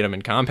try and get them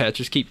in combat.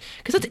 Just keep,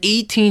 because that's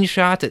 18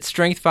 shots at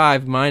strength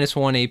 5 minus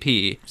 1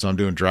 AP. So I'm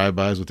doing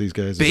drive-bys with these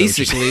guys?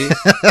 Basically.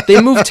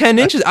 They move 10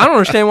 inches. I don't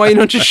understand why you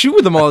don't just shoot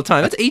with them all the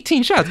time. That's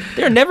 18 shots.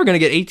 They're never going to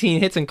get 18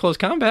 hits in close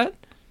combat.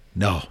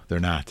 No, they're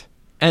not.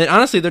 And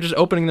honestly, they're just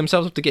opening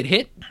themselves up to get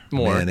hit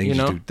more. Man, they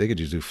could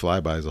just do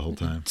flybys the whole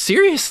time.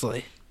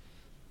 Seriously.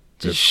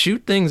 Just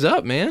shoot things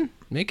up, man.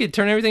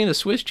 Turn everything into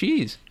Swiss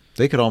cheese.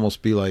 They could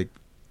almost be like,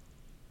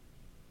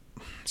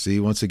 see,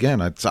 once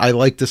again, I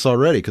like this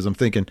already because I'm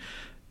thinking,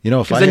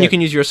 if then you can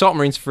use your assault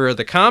marines for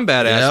the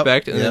combat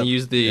aspect, and then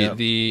use the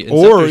Inceptors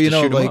or to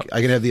shoot them up.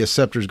 I can have the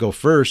Inceptors go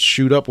first,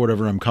 shoot up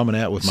whatever I'm coming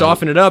at with,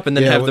 soften it up, and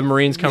then have the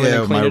marines come in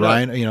and clean it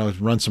up.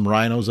 Run some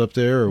rhinos up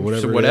there or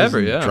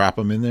whatever. Drop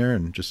them in there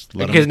and just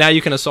let because now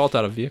you can assault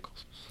out of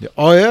vehicles. Yeah.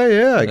 Oh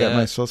yeah. I got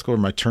my assault squad,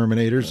 my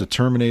Terminators. The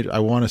Terminator. I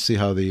want to see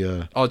how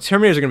the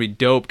Terminators are gonna be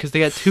dope because they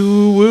got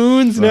 2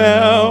 wounds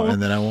now,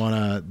 and then I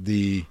want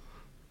the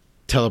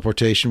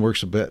teleportation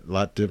works a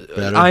lot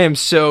better. I am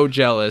so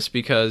jealous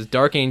because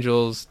Dark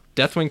Angels,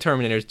 Deathwing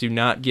Terminators do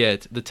not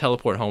get the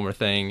teleport homer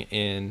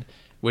thing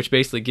which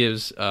basically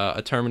gives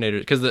a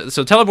Terminator,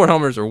 so teleport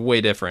homers are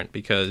way different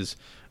because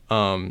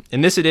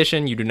in this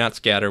edition you do not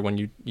scatter when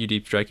you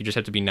deep strike. You just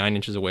have to be 9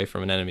 inches away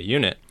from an enemy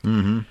unit.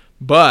 Mm-hmm.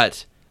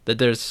 But that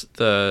there's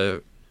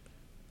the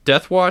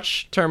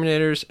Deathwatch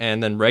Terminators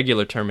and then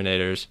regular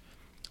Terminators.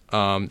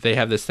 They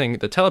have this thing,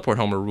 the teleport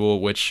homer rule,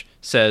 which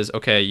says,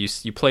 okay,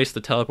 you place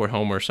the teleport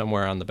homer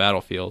somewhere on the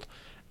battlefield,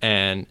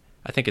 and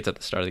I think it's at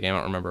the start of the game. I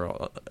don't remember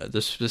all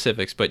the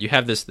specifics, but you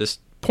have this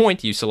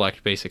point you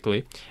select,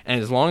 basically,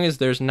 and as long as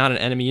there's not an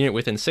enemy unit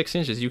within 6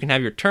 inches, you can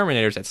have your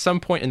Terminators at some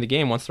point in the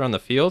game, once they're on the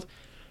field,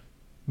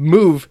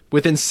 move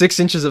within 6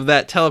 inches of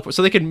that teleport.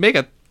 So they could make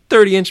a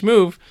 30-inch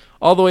move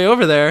all the way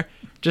over there,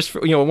 just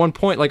for, at one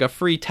point, like a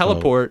free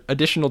teleport,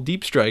 additional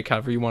deep strike,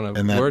 however you want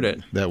to word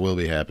it. That will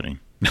be happening.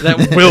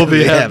 That will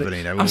be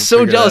happening. I'm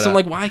so jealous. I'm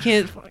like, why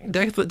can't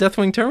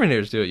Deathwing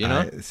Terminators do it?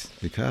 It's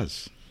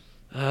because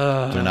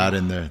they're not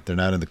in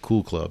the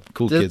cool club,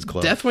 kids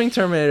club. Deathwing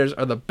Terminators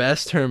are the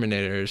best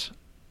Terminators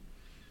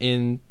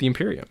in the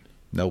Imperium.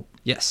 Nope.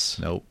 Yes.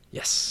 Nope.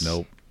 Yes.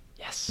 Nope.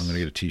 Yes. I'm gonna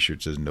get a T-shirt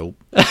that says nope.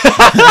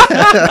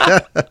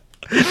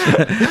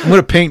 I'm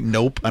gonna paint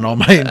nope on all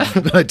my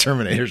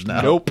Terminators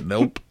now.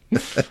 Nope.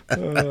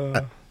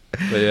 But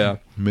yeah,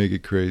 make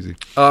it crazy.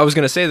 I was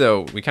gonna say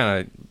though, we kind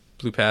of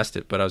blew past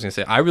it, but I was gonna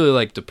say I really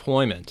like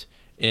deployment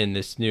in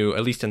this new,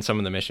 at least in some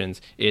of the missions.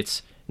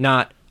 It's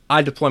not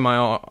I deploy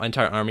my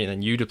entire army and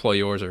then you deploy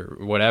yours or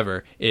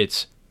whatever.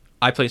 It's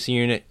I place a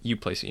unit, you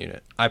place a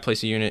unit. I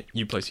place a unit,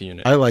 you place a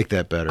unit. I like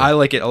that better. I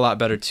like it a lot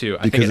better too.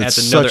 I think it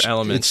adds another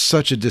element. It's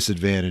such a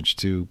disadvantage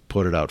to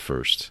put it out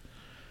first.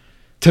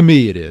 To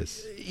me, it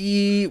is.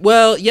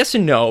 Well, yes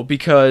and no,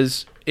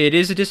 because it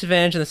is a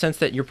disadvantage in the sense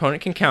that your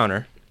opponent can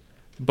counter,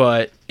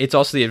 but it's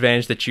also the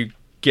advantage that you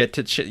get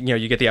to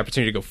you get the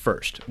opportunity to go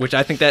first, which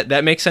I think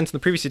that makes sense in the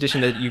previous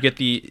edition, that you get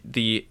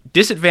the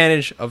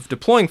disadvantage of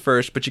deploying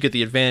first, but you get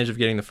the advantage of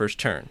getting the first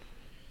turn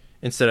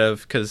instead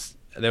of, because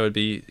that would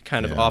be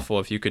kind of awful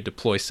if you could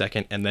deploy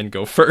second and then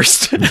go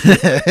first.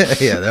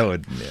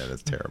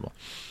 That's terrible.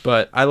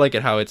 But I like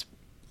it how it's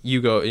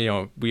you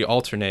go, we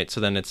alternate, so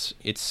then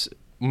it's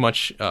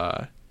much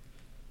more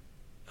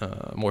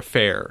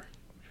fair,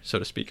 so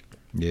to speak.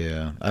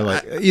 Yeah, I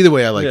like either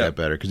way. I like that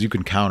better because you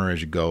can counter as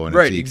you go, and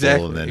it's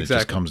equal, and then it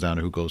just comes down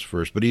to who goes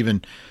first. But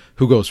even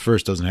who goes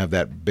first doesn't have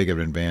that big of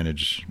an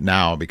advantage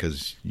now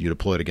because you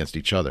deployed against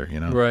each other,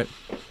 Right.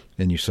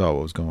 And you saw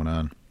what was going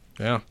on.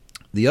 Yeah.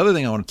 The other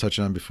thing I want to touch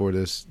on before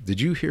this,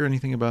 did you hear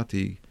anything about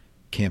the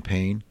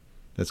campaign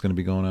that's going to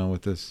be going on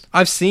with this?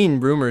 I've seen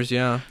rumors,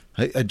 yeah.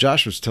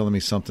 Josh was telling me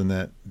something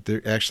that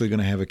they're actually going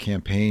to have a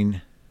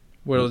campaign.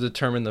 Will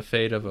determine the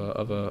fate of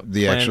a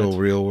the planet. actual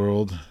real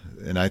world,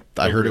 and I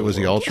heard it was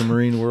the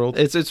ultramarine world.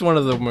 It's one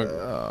of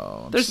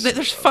the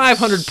there's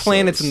 500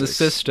 planets in the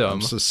system.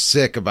 I'm so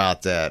sick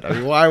about that. I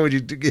mean, why would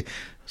you?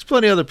 There's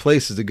plenty of other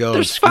places to go.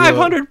 There's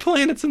 500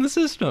 planets in the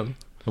system.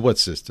 What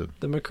system?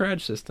 The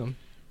Macrage system.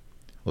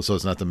 Well, so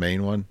it's not the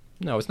main one.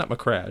 No, it's not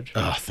Macrage.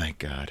 Oh, thank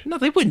God. No,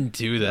 they wouldn't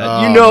do that.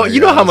 Oh,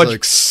 you know how much I was,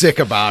 like, sick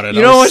about it.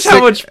 You know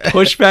how much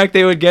pushshback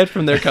they would get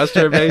from their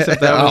customer base if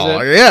that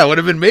was it. Yeah, it would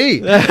have been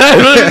me.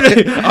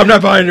 I'm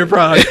not buying your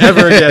product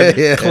ever again.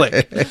 Yeah.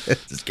 Click.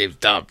 This game's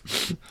dumb.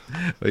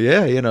 But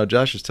yeah,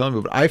 Josh was telling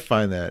me, but I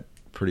find that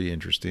pretty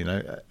interesting.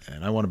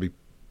 I want to be.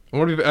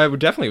 I would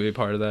definitely be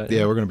part of that.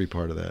 Yeah, we're going to be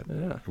part of that.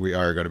 Yeah. We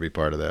are going to be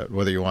part of that,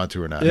 whether you want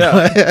to or not.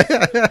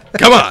 Yeah.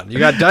 Come on. You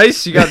got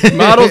dice, you got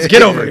models,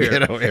 get over here.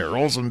 Get over here.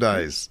 Roll some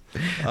dice.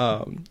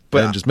 But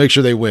and just make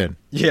sure they win.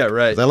 Yeah,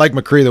 right. I like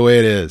McCree the way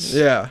it is.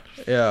 Yeah.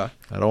 I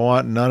don't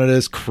want none of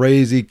this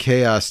crazy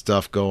chaos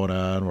stuff going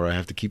on where I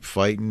have to keep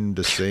fighting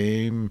the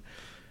same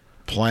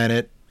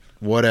planet,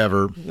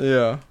 whatever.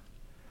 Yeah.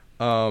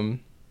 I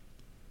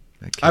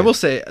will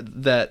say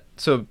that,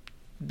 so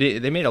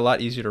they made it a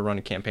lot easier to run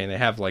a campaign. They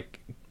have in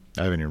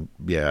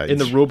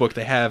the rule book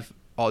they have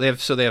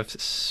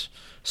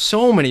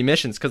so many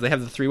missions because they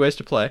have the 3 ways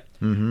to play.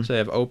 Mm-hmm. So they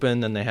have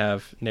open, then they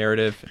have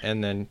narrative,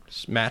 and then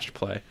matched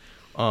play.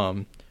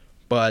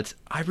 But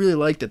I really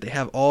like that they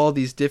have all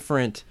these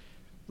different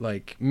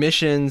like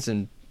missions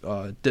and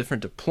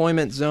different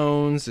deployment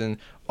zones and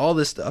all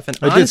this stuff. And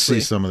I did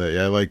see some of that.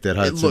 Yeah, I like that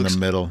how it's in the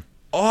middle.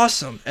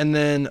 Awesome. And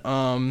then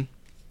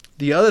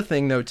the other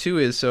thing though too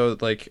is, so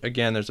like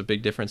again, there's a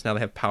big difference now.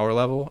 They have power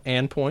level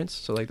and points.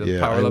 So like the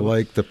power level. I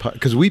like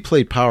because we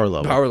played power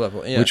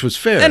level. Yeah. Which was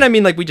fair. And I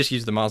mean, like we just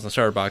used the models in the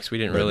starter box. We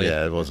didn't really.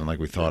 Yeah, it wasn't like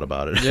we thought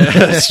about it. Yeah,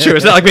 that's true.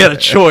 It's not like we had a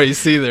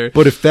choice either.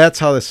 But if that's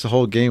how this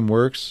whole game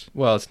works,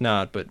 well, it's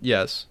not. But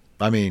yes.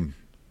 I mean,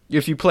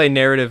 if you play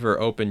narrative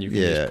or open, you can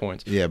use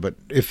points. Yeah, but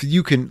if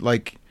you can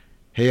like.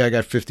 Hey, I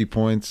got 50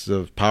 points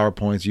of power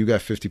points. You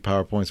got 50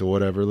 power points or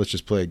whatever. Let's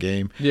just play a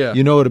game. Yeah.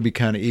 It'll be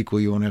kind of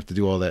equal. You won't have to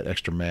do all that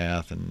extra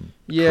math and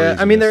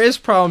craziness. I mean, there is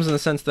problems in the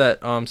sense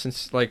that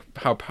since like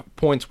how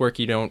points work,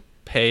 you don't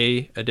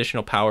pay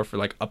additional power for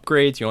like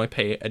upgrades. You only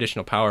pay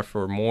additional power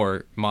for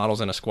more models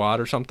in a squad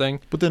or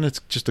something. But then it's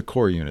just a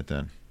core unit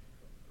then.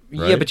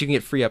 Right? Yeah, but you can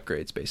get free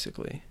upgrades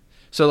basically.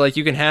 So like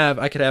I could have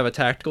a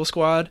tactical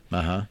squad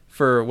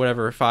for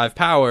whatever 5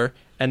 power.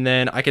 And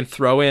then I can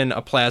throw in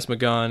a plasma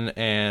gun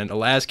and a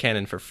las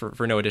cannon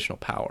for no additional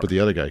power. But the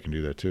other guy can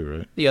do that too,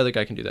 right? The other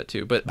guy can do that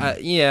too. But but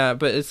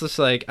it's just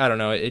like, I don't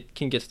know. It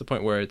can get to the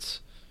point where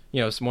it's,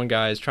 one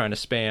guy is trying to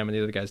spam and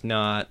the other guy's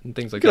not, and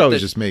things like that. You could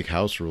always just make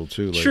house rule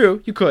too. Like,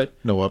 true, you could.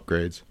 No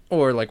upgrades.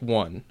 Or like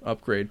 1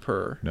 upgrade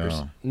per.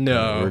 No.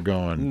 No. We're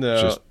going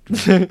just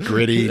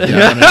gritty,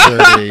 down and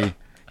dirty.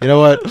 You know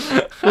what?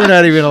 We're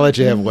not even going to let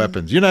you have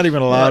weapons. You're not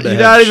even allowed to You're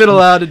not even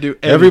allowed to do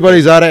anything.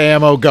 Everybody's out of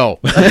ammo. Go.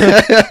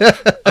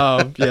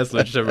 Yes,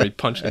 so just everybody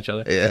punching each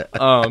other. Yeah.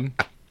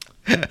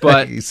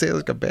 But you say it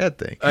like a bad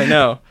thing. I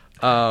know.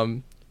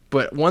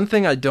 But one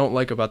thing I don't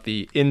like about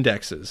the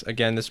indexes,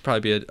 again, this would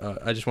probably be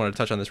I just wanted to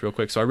touch on this real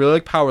quick. So I really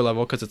like power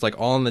level because it's like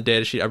all in the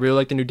data sheet. I really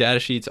like the new data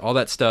sheets, all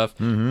that stuff.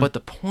 Mm-hmm. But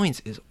the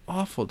points is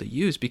awful to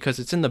use because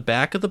it's in the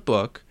back of the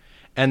book.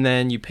 And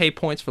then you pay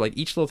points for like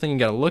each little thing you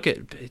got to look at.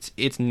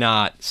 It's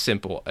not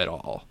simple at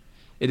all.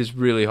 It is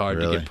really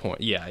hard to get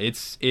points. Yeah,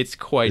 it's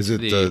quite. Is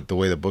it the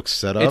way the book's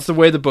set up? It's the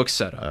way the book's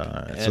set up.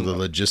 All right. So the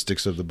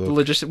logistics of the book.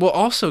 Well,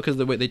 also because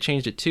the way they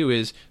changed it too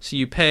is so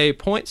you pay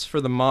points for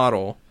the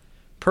model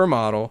per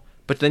model,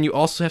 but then you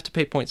also have to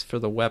pay points for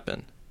the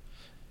weapon.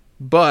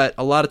 But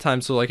a lot of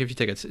times, so like if you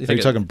take it, are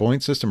you talking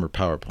point system or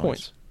power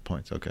points?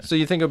 Points. Points. Okay. So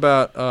you think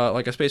about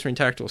like a Space Marine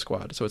tactical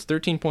squad. So it's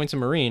 13 points in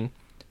Marine.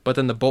 But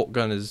then the bolt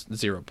gun is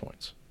 0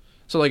 points.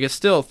 So, like, it's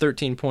still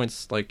 13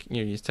 points, like,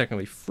 it's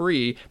technically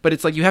free. But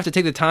it's like you have to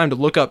take the time to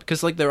look up.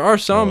 Because, like, there are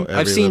some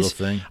I've seen.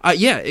 Thing.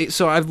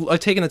 So I've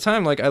taken the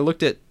time. Like, I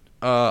looked at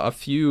a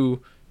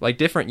few, like,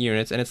 different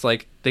units. And it's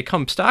like they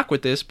come stock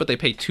with this, but they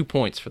pay 2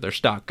 points for their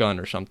stock gun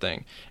or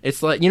something.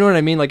 It's like, you know what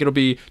I mean? Like, it'll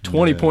be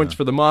 20 points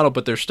for the model,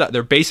 but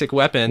their basic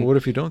weapon. Well, what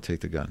if you don't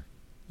take the gun?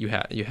 You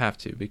have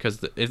to.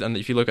 Because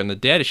if you look on the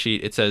data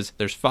sheet, it says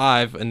there's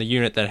 5 in the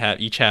unit that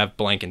each have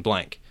blank and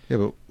blank. Yeah,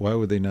 but why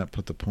would they not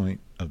put the point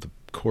of the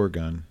core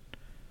gun?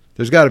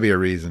 There's got to be a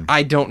reason.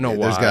 I don't know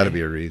why. There's got to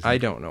be a reason. I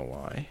don't know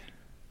why.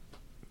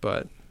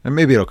 But and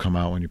maybe it'll come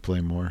out when you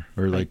play more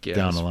or like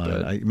down the line.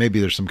 But Maybe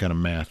there's some kind of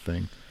math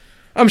thing.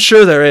 I'm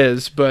sure there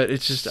is, but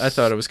it's just I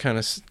thought it was kind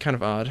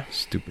of odd.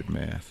 Stupid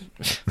math.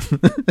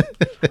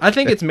 I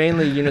think it's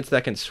mainly units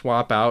that can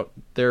swap out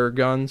their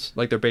guns,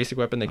 like their basic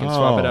weapon. They can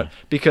swap it out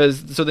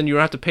because so then you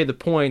don't have to pay the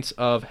points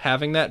of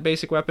having that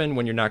basic weapon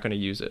when you're not going to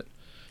use it.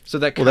 So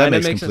that Well, kind that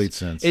of makes makes complete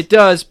sense. It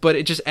does, but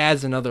it just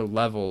adds another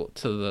level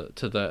to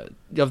the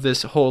of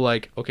this whole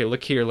like, okay,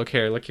 look here, look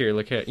here, look here,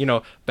 look here,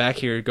 back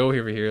here, go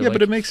over here. Yeah, like,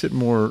 but it makes it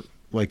more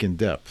like in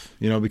depth,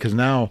 because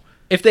now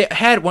if they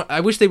had one,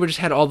 I wish they would just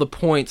had all the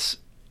points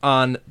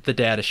on the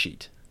data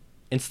sheet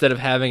instead of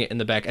having it in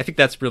the back. I think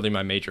that's really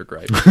my major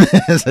gripe.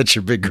 is that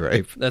your big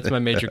gripe? That's my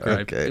major gripe.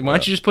 Okay, Why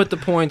don't you just put the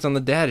points on the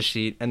data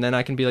sheet, and then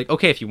I can be like,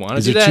 okay, if you want to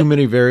Is do there that. too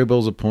many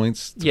variables of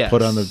points to Yes.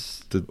 put on the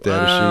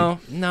data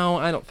sheet? No,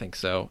 I don't think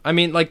so. I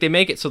mean, like, they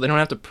make it so they don't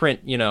have to print,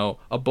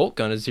 a bolt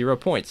gun is 0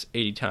 points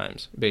 80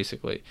 times,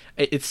 basically.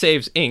 It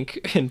saves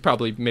ink and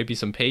probably maybe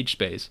some page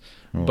space,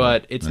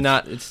 but it's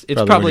not. It's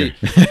probably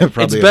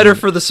it's better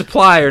for the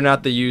supplier,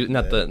 not the user,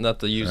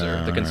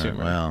 the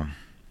consumer. Well,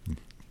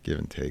 give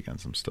and take on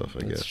some stuff, I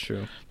guess. That's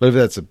true. But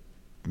if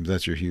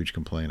that's your huge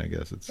complaint, I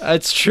guess it's.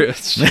 It's true.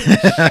 It's true.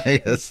 I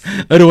guess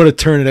I don't want to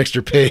turn an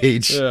extra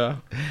page. Yeah.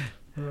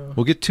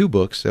 We'll get 2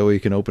 books. That way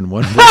you can open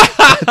one book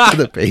to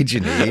the page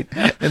you need,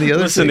 and the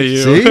other. Listen to page.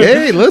 you. See,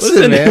 hey,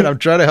 listen, man. I'm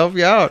trying to help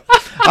you out.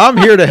 I'm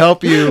here to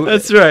help you.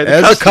 That's right.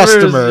 As a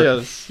customer,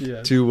 yes.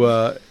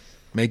 to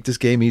make this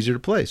game easier to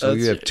play. So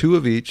That's you have 2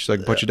 of each. So I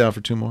can put you down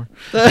for 2 more.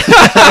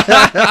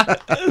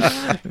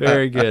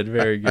 Very good.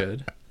 Very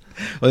good.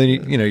 Well,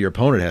 then your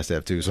opponent has to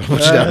have 2. So I'll put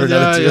you down for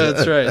another 2. Yeah,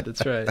 that's right.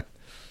 That's right.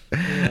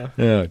 Yeah.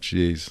 Oh,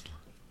 jeez.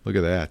 Look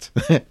at that.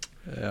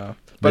 Yeah.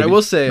 But I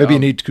will say maybe you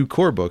need 2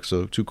 core books,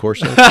 so 2 core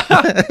sets.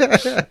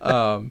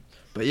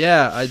 But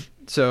yeah,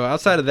 so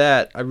outside of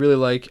that, I really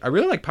like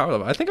Power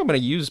Level. I think I'm going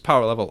to use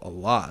Power Level a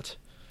lot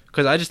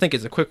because I just think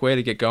it's a quick way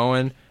to get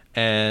going,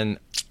 and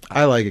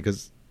I like it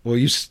because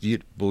we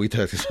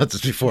talked about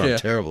this before. Yeah. I'm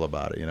terrible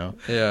about it,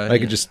 Yeah, I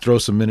could just throw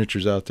some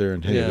miniatures out there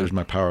and hey, Yeah. there's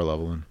my power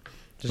level and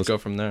just go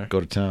from there. go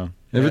to town.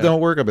 If Yeah. it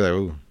don't work, I'll be like,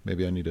 ooh,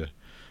 maybe I need to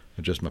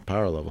adjust my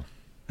power level.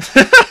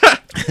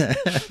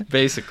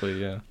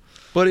 Basically, yeah.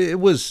 But it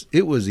was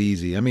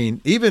easy. I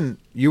mean, even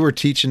you were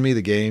teaching me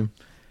the game,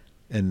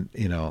 and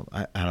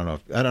I don't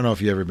know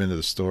if you've ever been to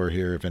the store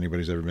here. If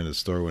anybody's ever been to the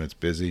store when it's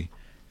busy,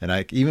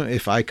 and even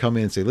if I come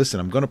in and say, listen,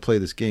 I'm going to play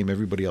this game,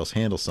 everybody else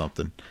handle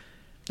something.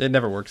 It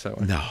never works that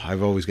way. No,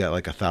 I've always got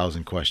like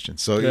 1,000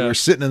 questions. So Yeah. you were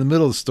sitting in the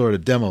middle of the store to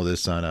demo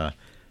this on that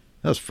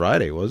was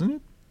Friday, wasn't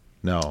it?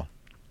 No.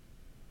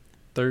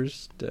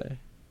 Thursday.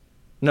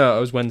 No, it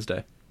was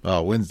Wednesday.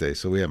 Oh, Wednesday.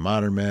 So we had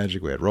Modern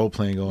Magic, we had role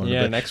playing going.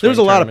 Yeah, But next there was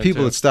a wing lot of tournament,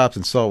 people too. that stopped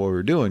and saw what we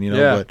were doing,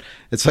 Yeah. But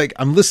it's like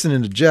I'm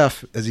listening to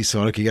Jeff as he's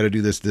saying, okay, you got to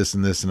do this, this,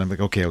 and this, and I'm like,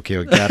 okay, we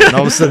got it. And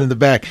all of a sudden in the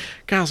back,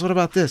 guys, what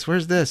about this?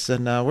 Where's this?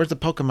 And where's the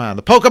Pokemon?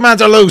 The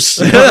Pokemons are loose.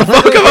 The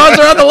Pokemons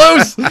are on the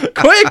loose.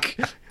 Quick.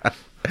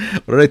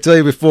 What did I tell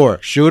you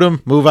before? Shoot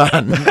them, move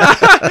on.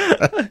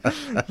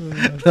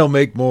 They'll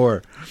make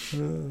more.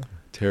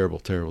 Terrible,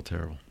 terrible,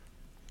 terrible.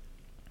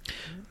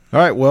 All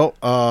right, well,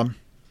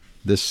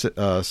 this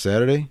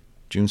Saturday,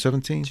 June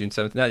 17th. June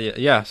 17th.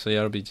 Yeah, so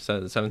it'll be the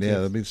 17th. Yeah,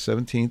 that'll be the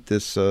 17th.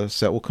 This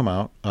set will come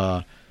out.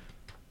 I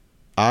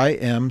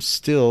am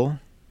still...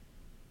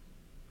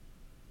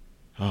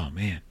 Oh,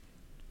 man.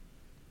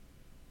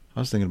 I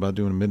was thinking about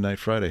doing a Midnight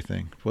Friday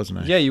thing, wasn't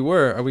I? Yeah, you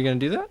were. Are we going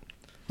to do that?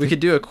 We could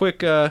do a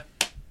quick, like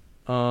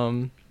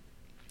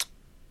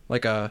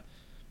a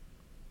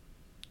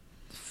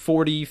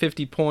 40,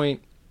 50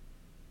 point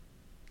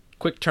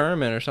quick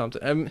tournament or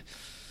something. I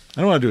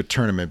don't want to do a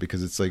tournament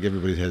because it's like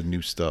everybody has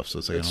new stuff, so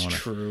it's like It's I don't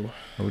true.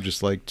 I would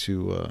just like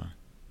to.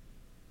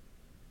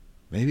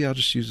 Maybe I'll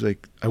just use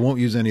I won't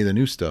use any of the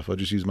new stuff. I'll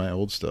just use my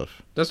old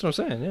stuff. That's what I'm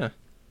saying. Yeah,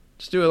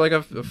 just do it like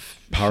a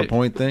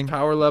PowerPoint thing.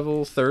 Power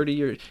level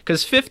 30 or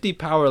because 50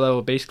 power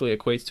level basically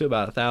equates to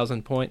about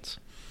 1,000 points.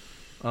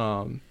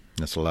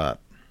 That's a lot.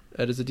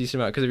 That is a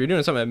decent amount because if you're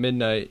doing something at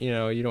midnight, you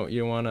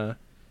don't want to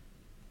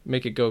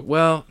make it go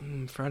well.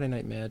 Friday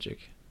Night Magic.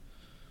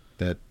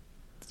 That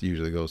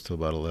usually goes till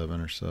about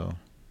 11 or so.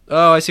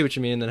 Oh, I see what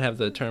you mean. Then have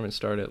the tournament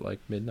start at like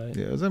midnight.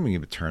 Yeah, then we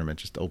give a tournament,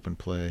 just open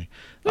play.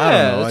 Yeah, I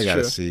don't know. that's I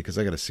gotta true. see because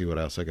I gotta see what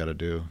else I gotta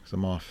do. Cause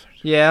I'm off.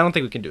 Yeah, I don't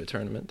think we can do a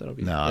tournament. That'll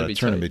be No, be the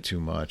tournament tight. be too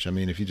much. I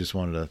mean, if you just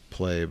wanted to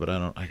play, but I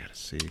gotta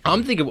see.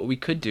 I'm thinking what we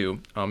could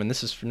do, and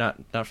this is for not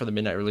for the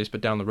midnight release,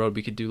 but down the road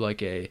we could do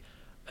like a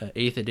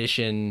 8th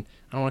edition.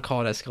 I don't want to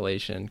call it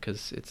escalation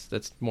because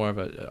that's more of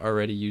a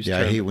already used. Yeah,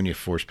 I term. hate when you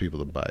force people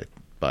to buy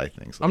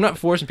things. I'm not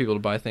forcing people to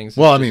buy things.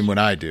 Well, I It's mean, just- when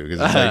I do, because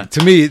like,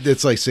 to me,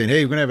 it's like saying,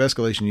 "Hey, we're gonna have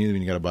escalation.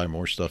 You got to buy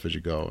more stuff as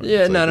you go." And yeah,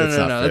 it's no, like, no. That's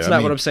fair. not I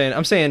mean, what I'm saying.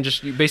 I'm saying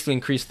just you basically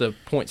increase the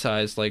point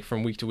size, like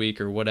from week to week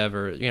or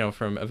whatever,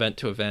 from event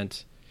to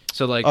event.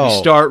 So like we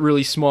start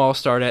really small,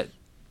 start at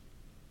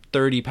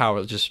 30 power.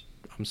 I'm just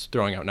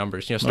throwing out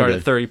numbers. Start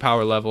at 30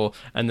 power level,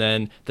 and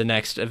then the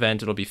next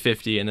event it'll be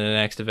 50, and then the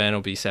next event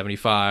will be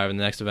 75, and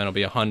the next event will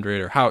be 100,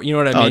 or how you know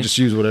what I mean? Oh, just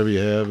use whatever you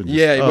have. And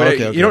Yeah, just,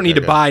 whatever, you don't need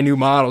to buy new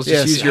models.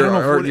 Just use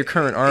your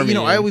current army.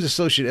 I always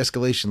associate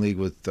Escalation League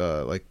with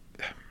like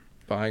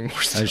buying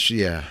more stuff.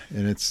 yeah,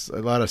 and it's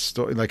a lot of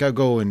story. Like I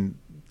go and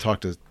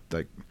talk to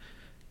like.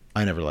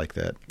 I never like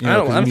that. I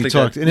don't when you think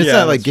talk that- and it's yeah,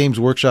 not like that's- Games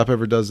Workshop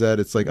ever does that.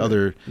 It's like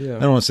other. Yeah. I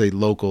don't want to say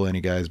local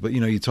any guys, but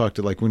you talk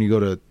to like when you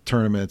go to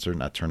tournaments or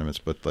not tournaments,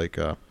 but like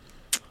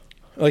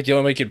Like the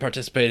only way you can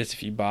participate is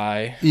if you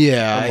buy.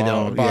 Yeah, a I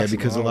know. box Yeah, of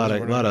because a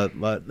models lot or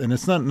of, and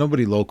it's not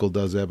nobody local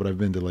does that, but I've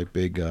been to like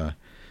big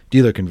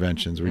dealer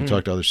conventions where you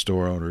talk to other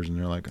store owners, and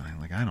they're like,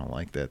 I don't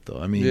like that though.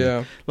 I mean,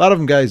 Yeah. a lot of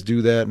them guys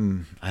do that,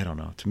 and I don't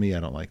know. To me, I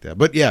don't like that.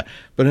 But yeah,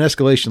 but an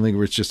escalation league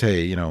where it's just,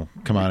 hey, come on,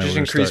 Just we're gonna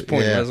increase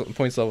start-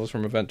 points levels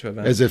from event to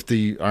event. as if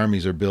the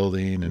armies are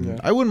building, and Yeah.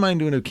 I wouldn't mind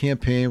doing a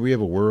campaign where you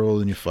have a world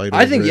and you fight.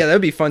 I over think it.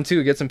 that'd be fun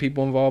too. Get some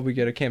people involved. We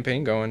get a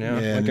campaign going. Yeah,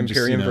 Yeah, like and just,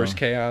 Imperium versus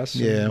Chaos.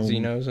 yeah, and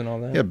Xenos and all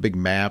that. yeah, big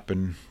map,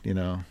 and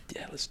Yeah,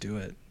 let's do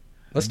it.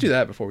 Let's do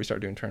that before we start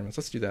doing tournaments.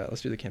 Let's do that.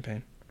 Let's do the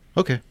campaign.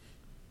 okay,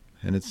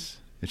 and it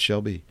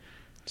shall be.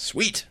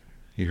 Sweet.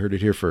 You heard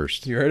it here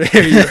first. You heard it.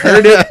 You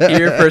heard it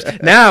here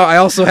first. Now I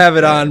also have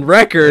it on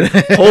record.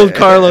 Hold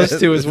Carlos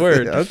to his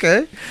word.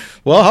 Okay.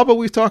 Well, how about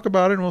we talk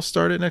about it and we'll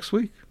start it next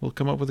week? We'll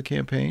come up with a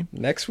campaign.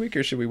 Next week,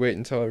 or should we wait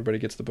until everybody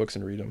gets the books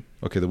and read them?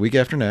 Okay, the week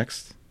after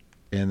next,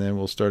 and then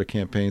we'll start a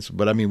campaign.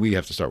 But I mean, we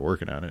have to start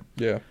working on it.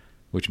 Yeah.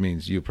 Which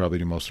means you probably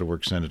do most of the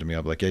work. Send it to me.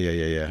 I'll be like,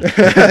 yeah.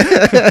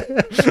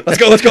 Let's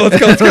go.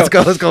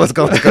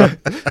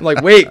 I'm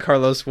like, wait,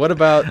 Carlos, what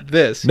about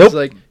this? Nope. He's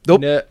like,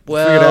 Nope.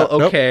 Well,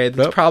 Nope. okay, that's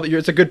Nope. probably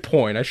it's a good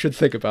point. I should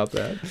think about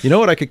that. You know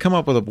what? I could come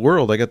up with a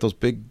world. I got those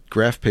big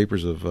graph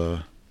papers of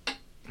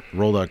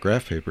rolled out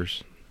graph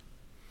papers.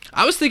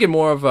 I was thinking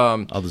more of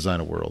I'll design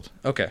a world.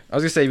 Okay, I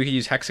was gonna say we could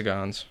use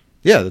hexagons.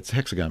 Yeah, that's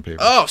hexagon paper.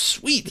 Oh,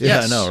 sweet.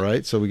 yeah, Yes. I know,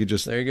 right? So we could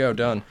just. There you go.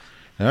 Done.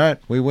 All right,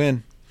 we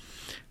win.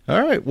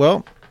 All right,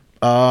 well,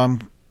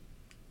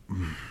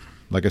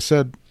 like I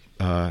said,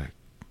 Warhammer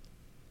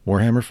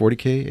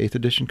 40K 8th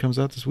edition comes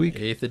out this week.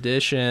 8th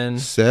edition.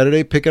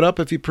 Saturday, pick it up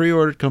if you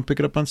pre-ordered. Come pick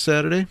it up on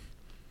Saturday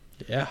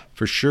Yeah.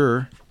 for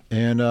sure.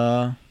 And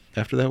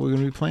after that, we're going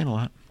to be playing a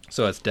lot.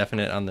 So it's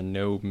definite on the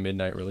no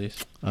midnight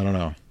release. I don't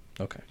know.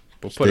 Okay.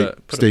 We'll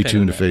Stay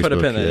tuned to Facebook. Put a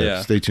pin in it,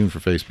 yeah. Stay tuned for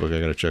Facebook. I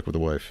got to check with the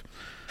wife.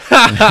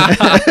 Ain't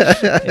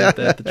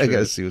that the I got to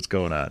truth? see what's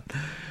going on.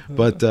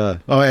 But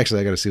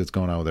actually, I got to see what's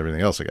going on with everything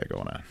else I got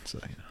going on. So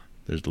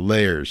there's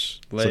layers.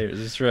 Layers.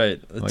 That's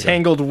right. The Like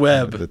tangled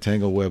web. The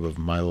tangled web of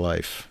my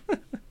life.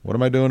 What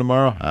am I doing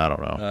tomorrow? I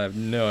don't know. I have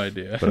no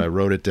idea. But I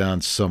wrote it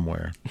down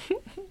somewhere.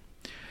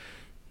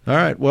 All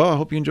right. Well, I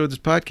hope you enjoyed this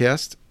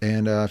podcast.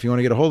 And if you want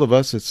to get a hold of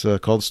us, it's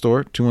call the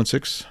store,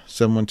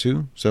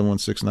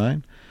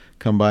 216-712-7169.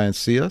 Come by and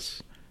see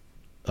us.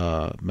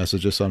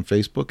 Message us on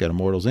Facebook at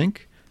Immortals Inc.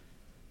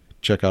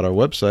 Check out our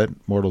website,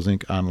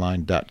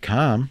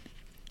 mortalsinconline.com.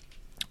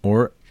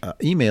 Or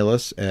email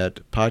us at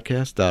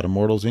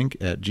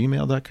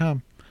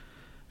podcast.immortalsinc@gmail.com.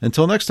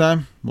 Until next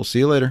time, we'll see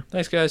you later.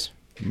 Thanks, guys.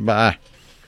 Bye.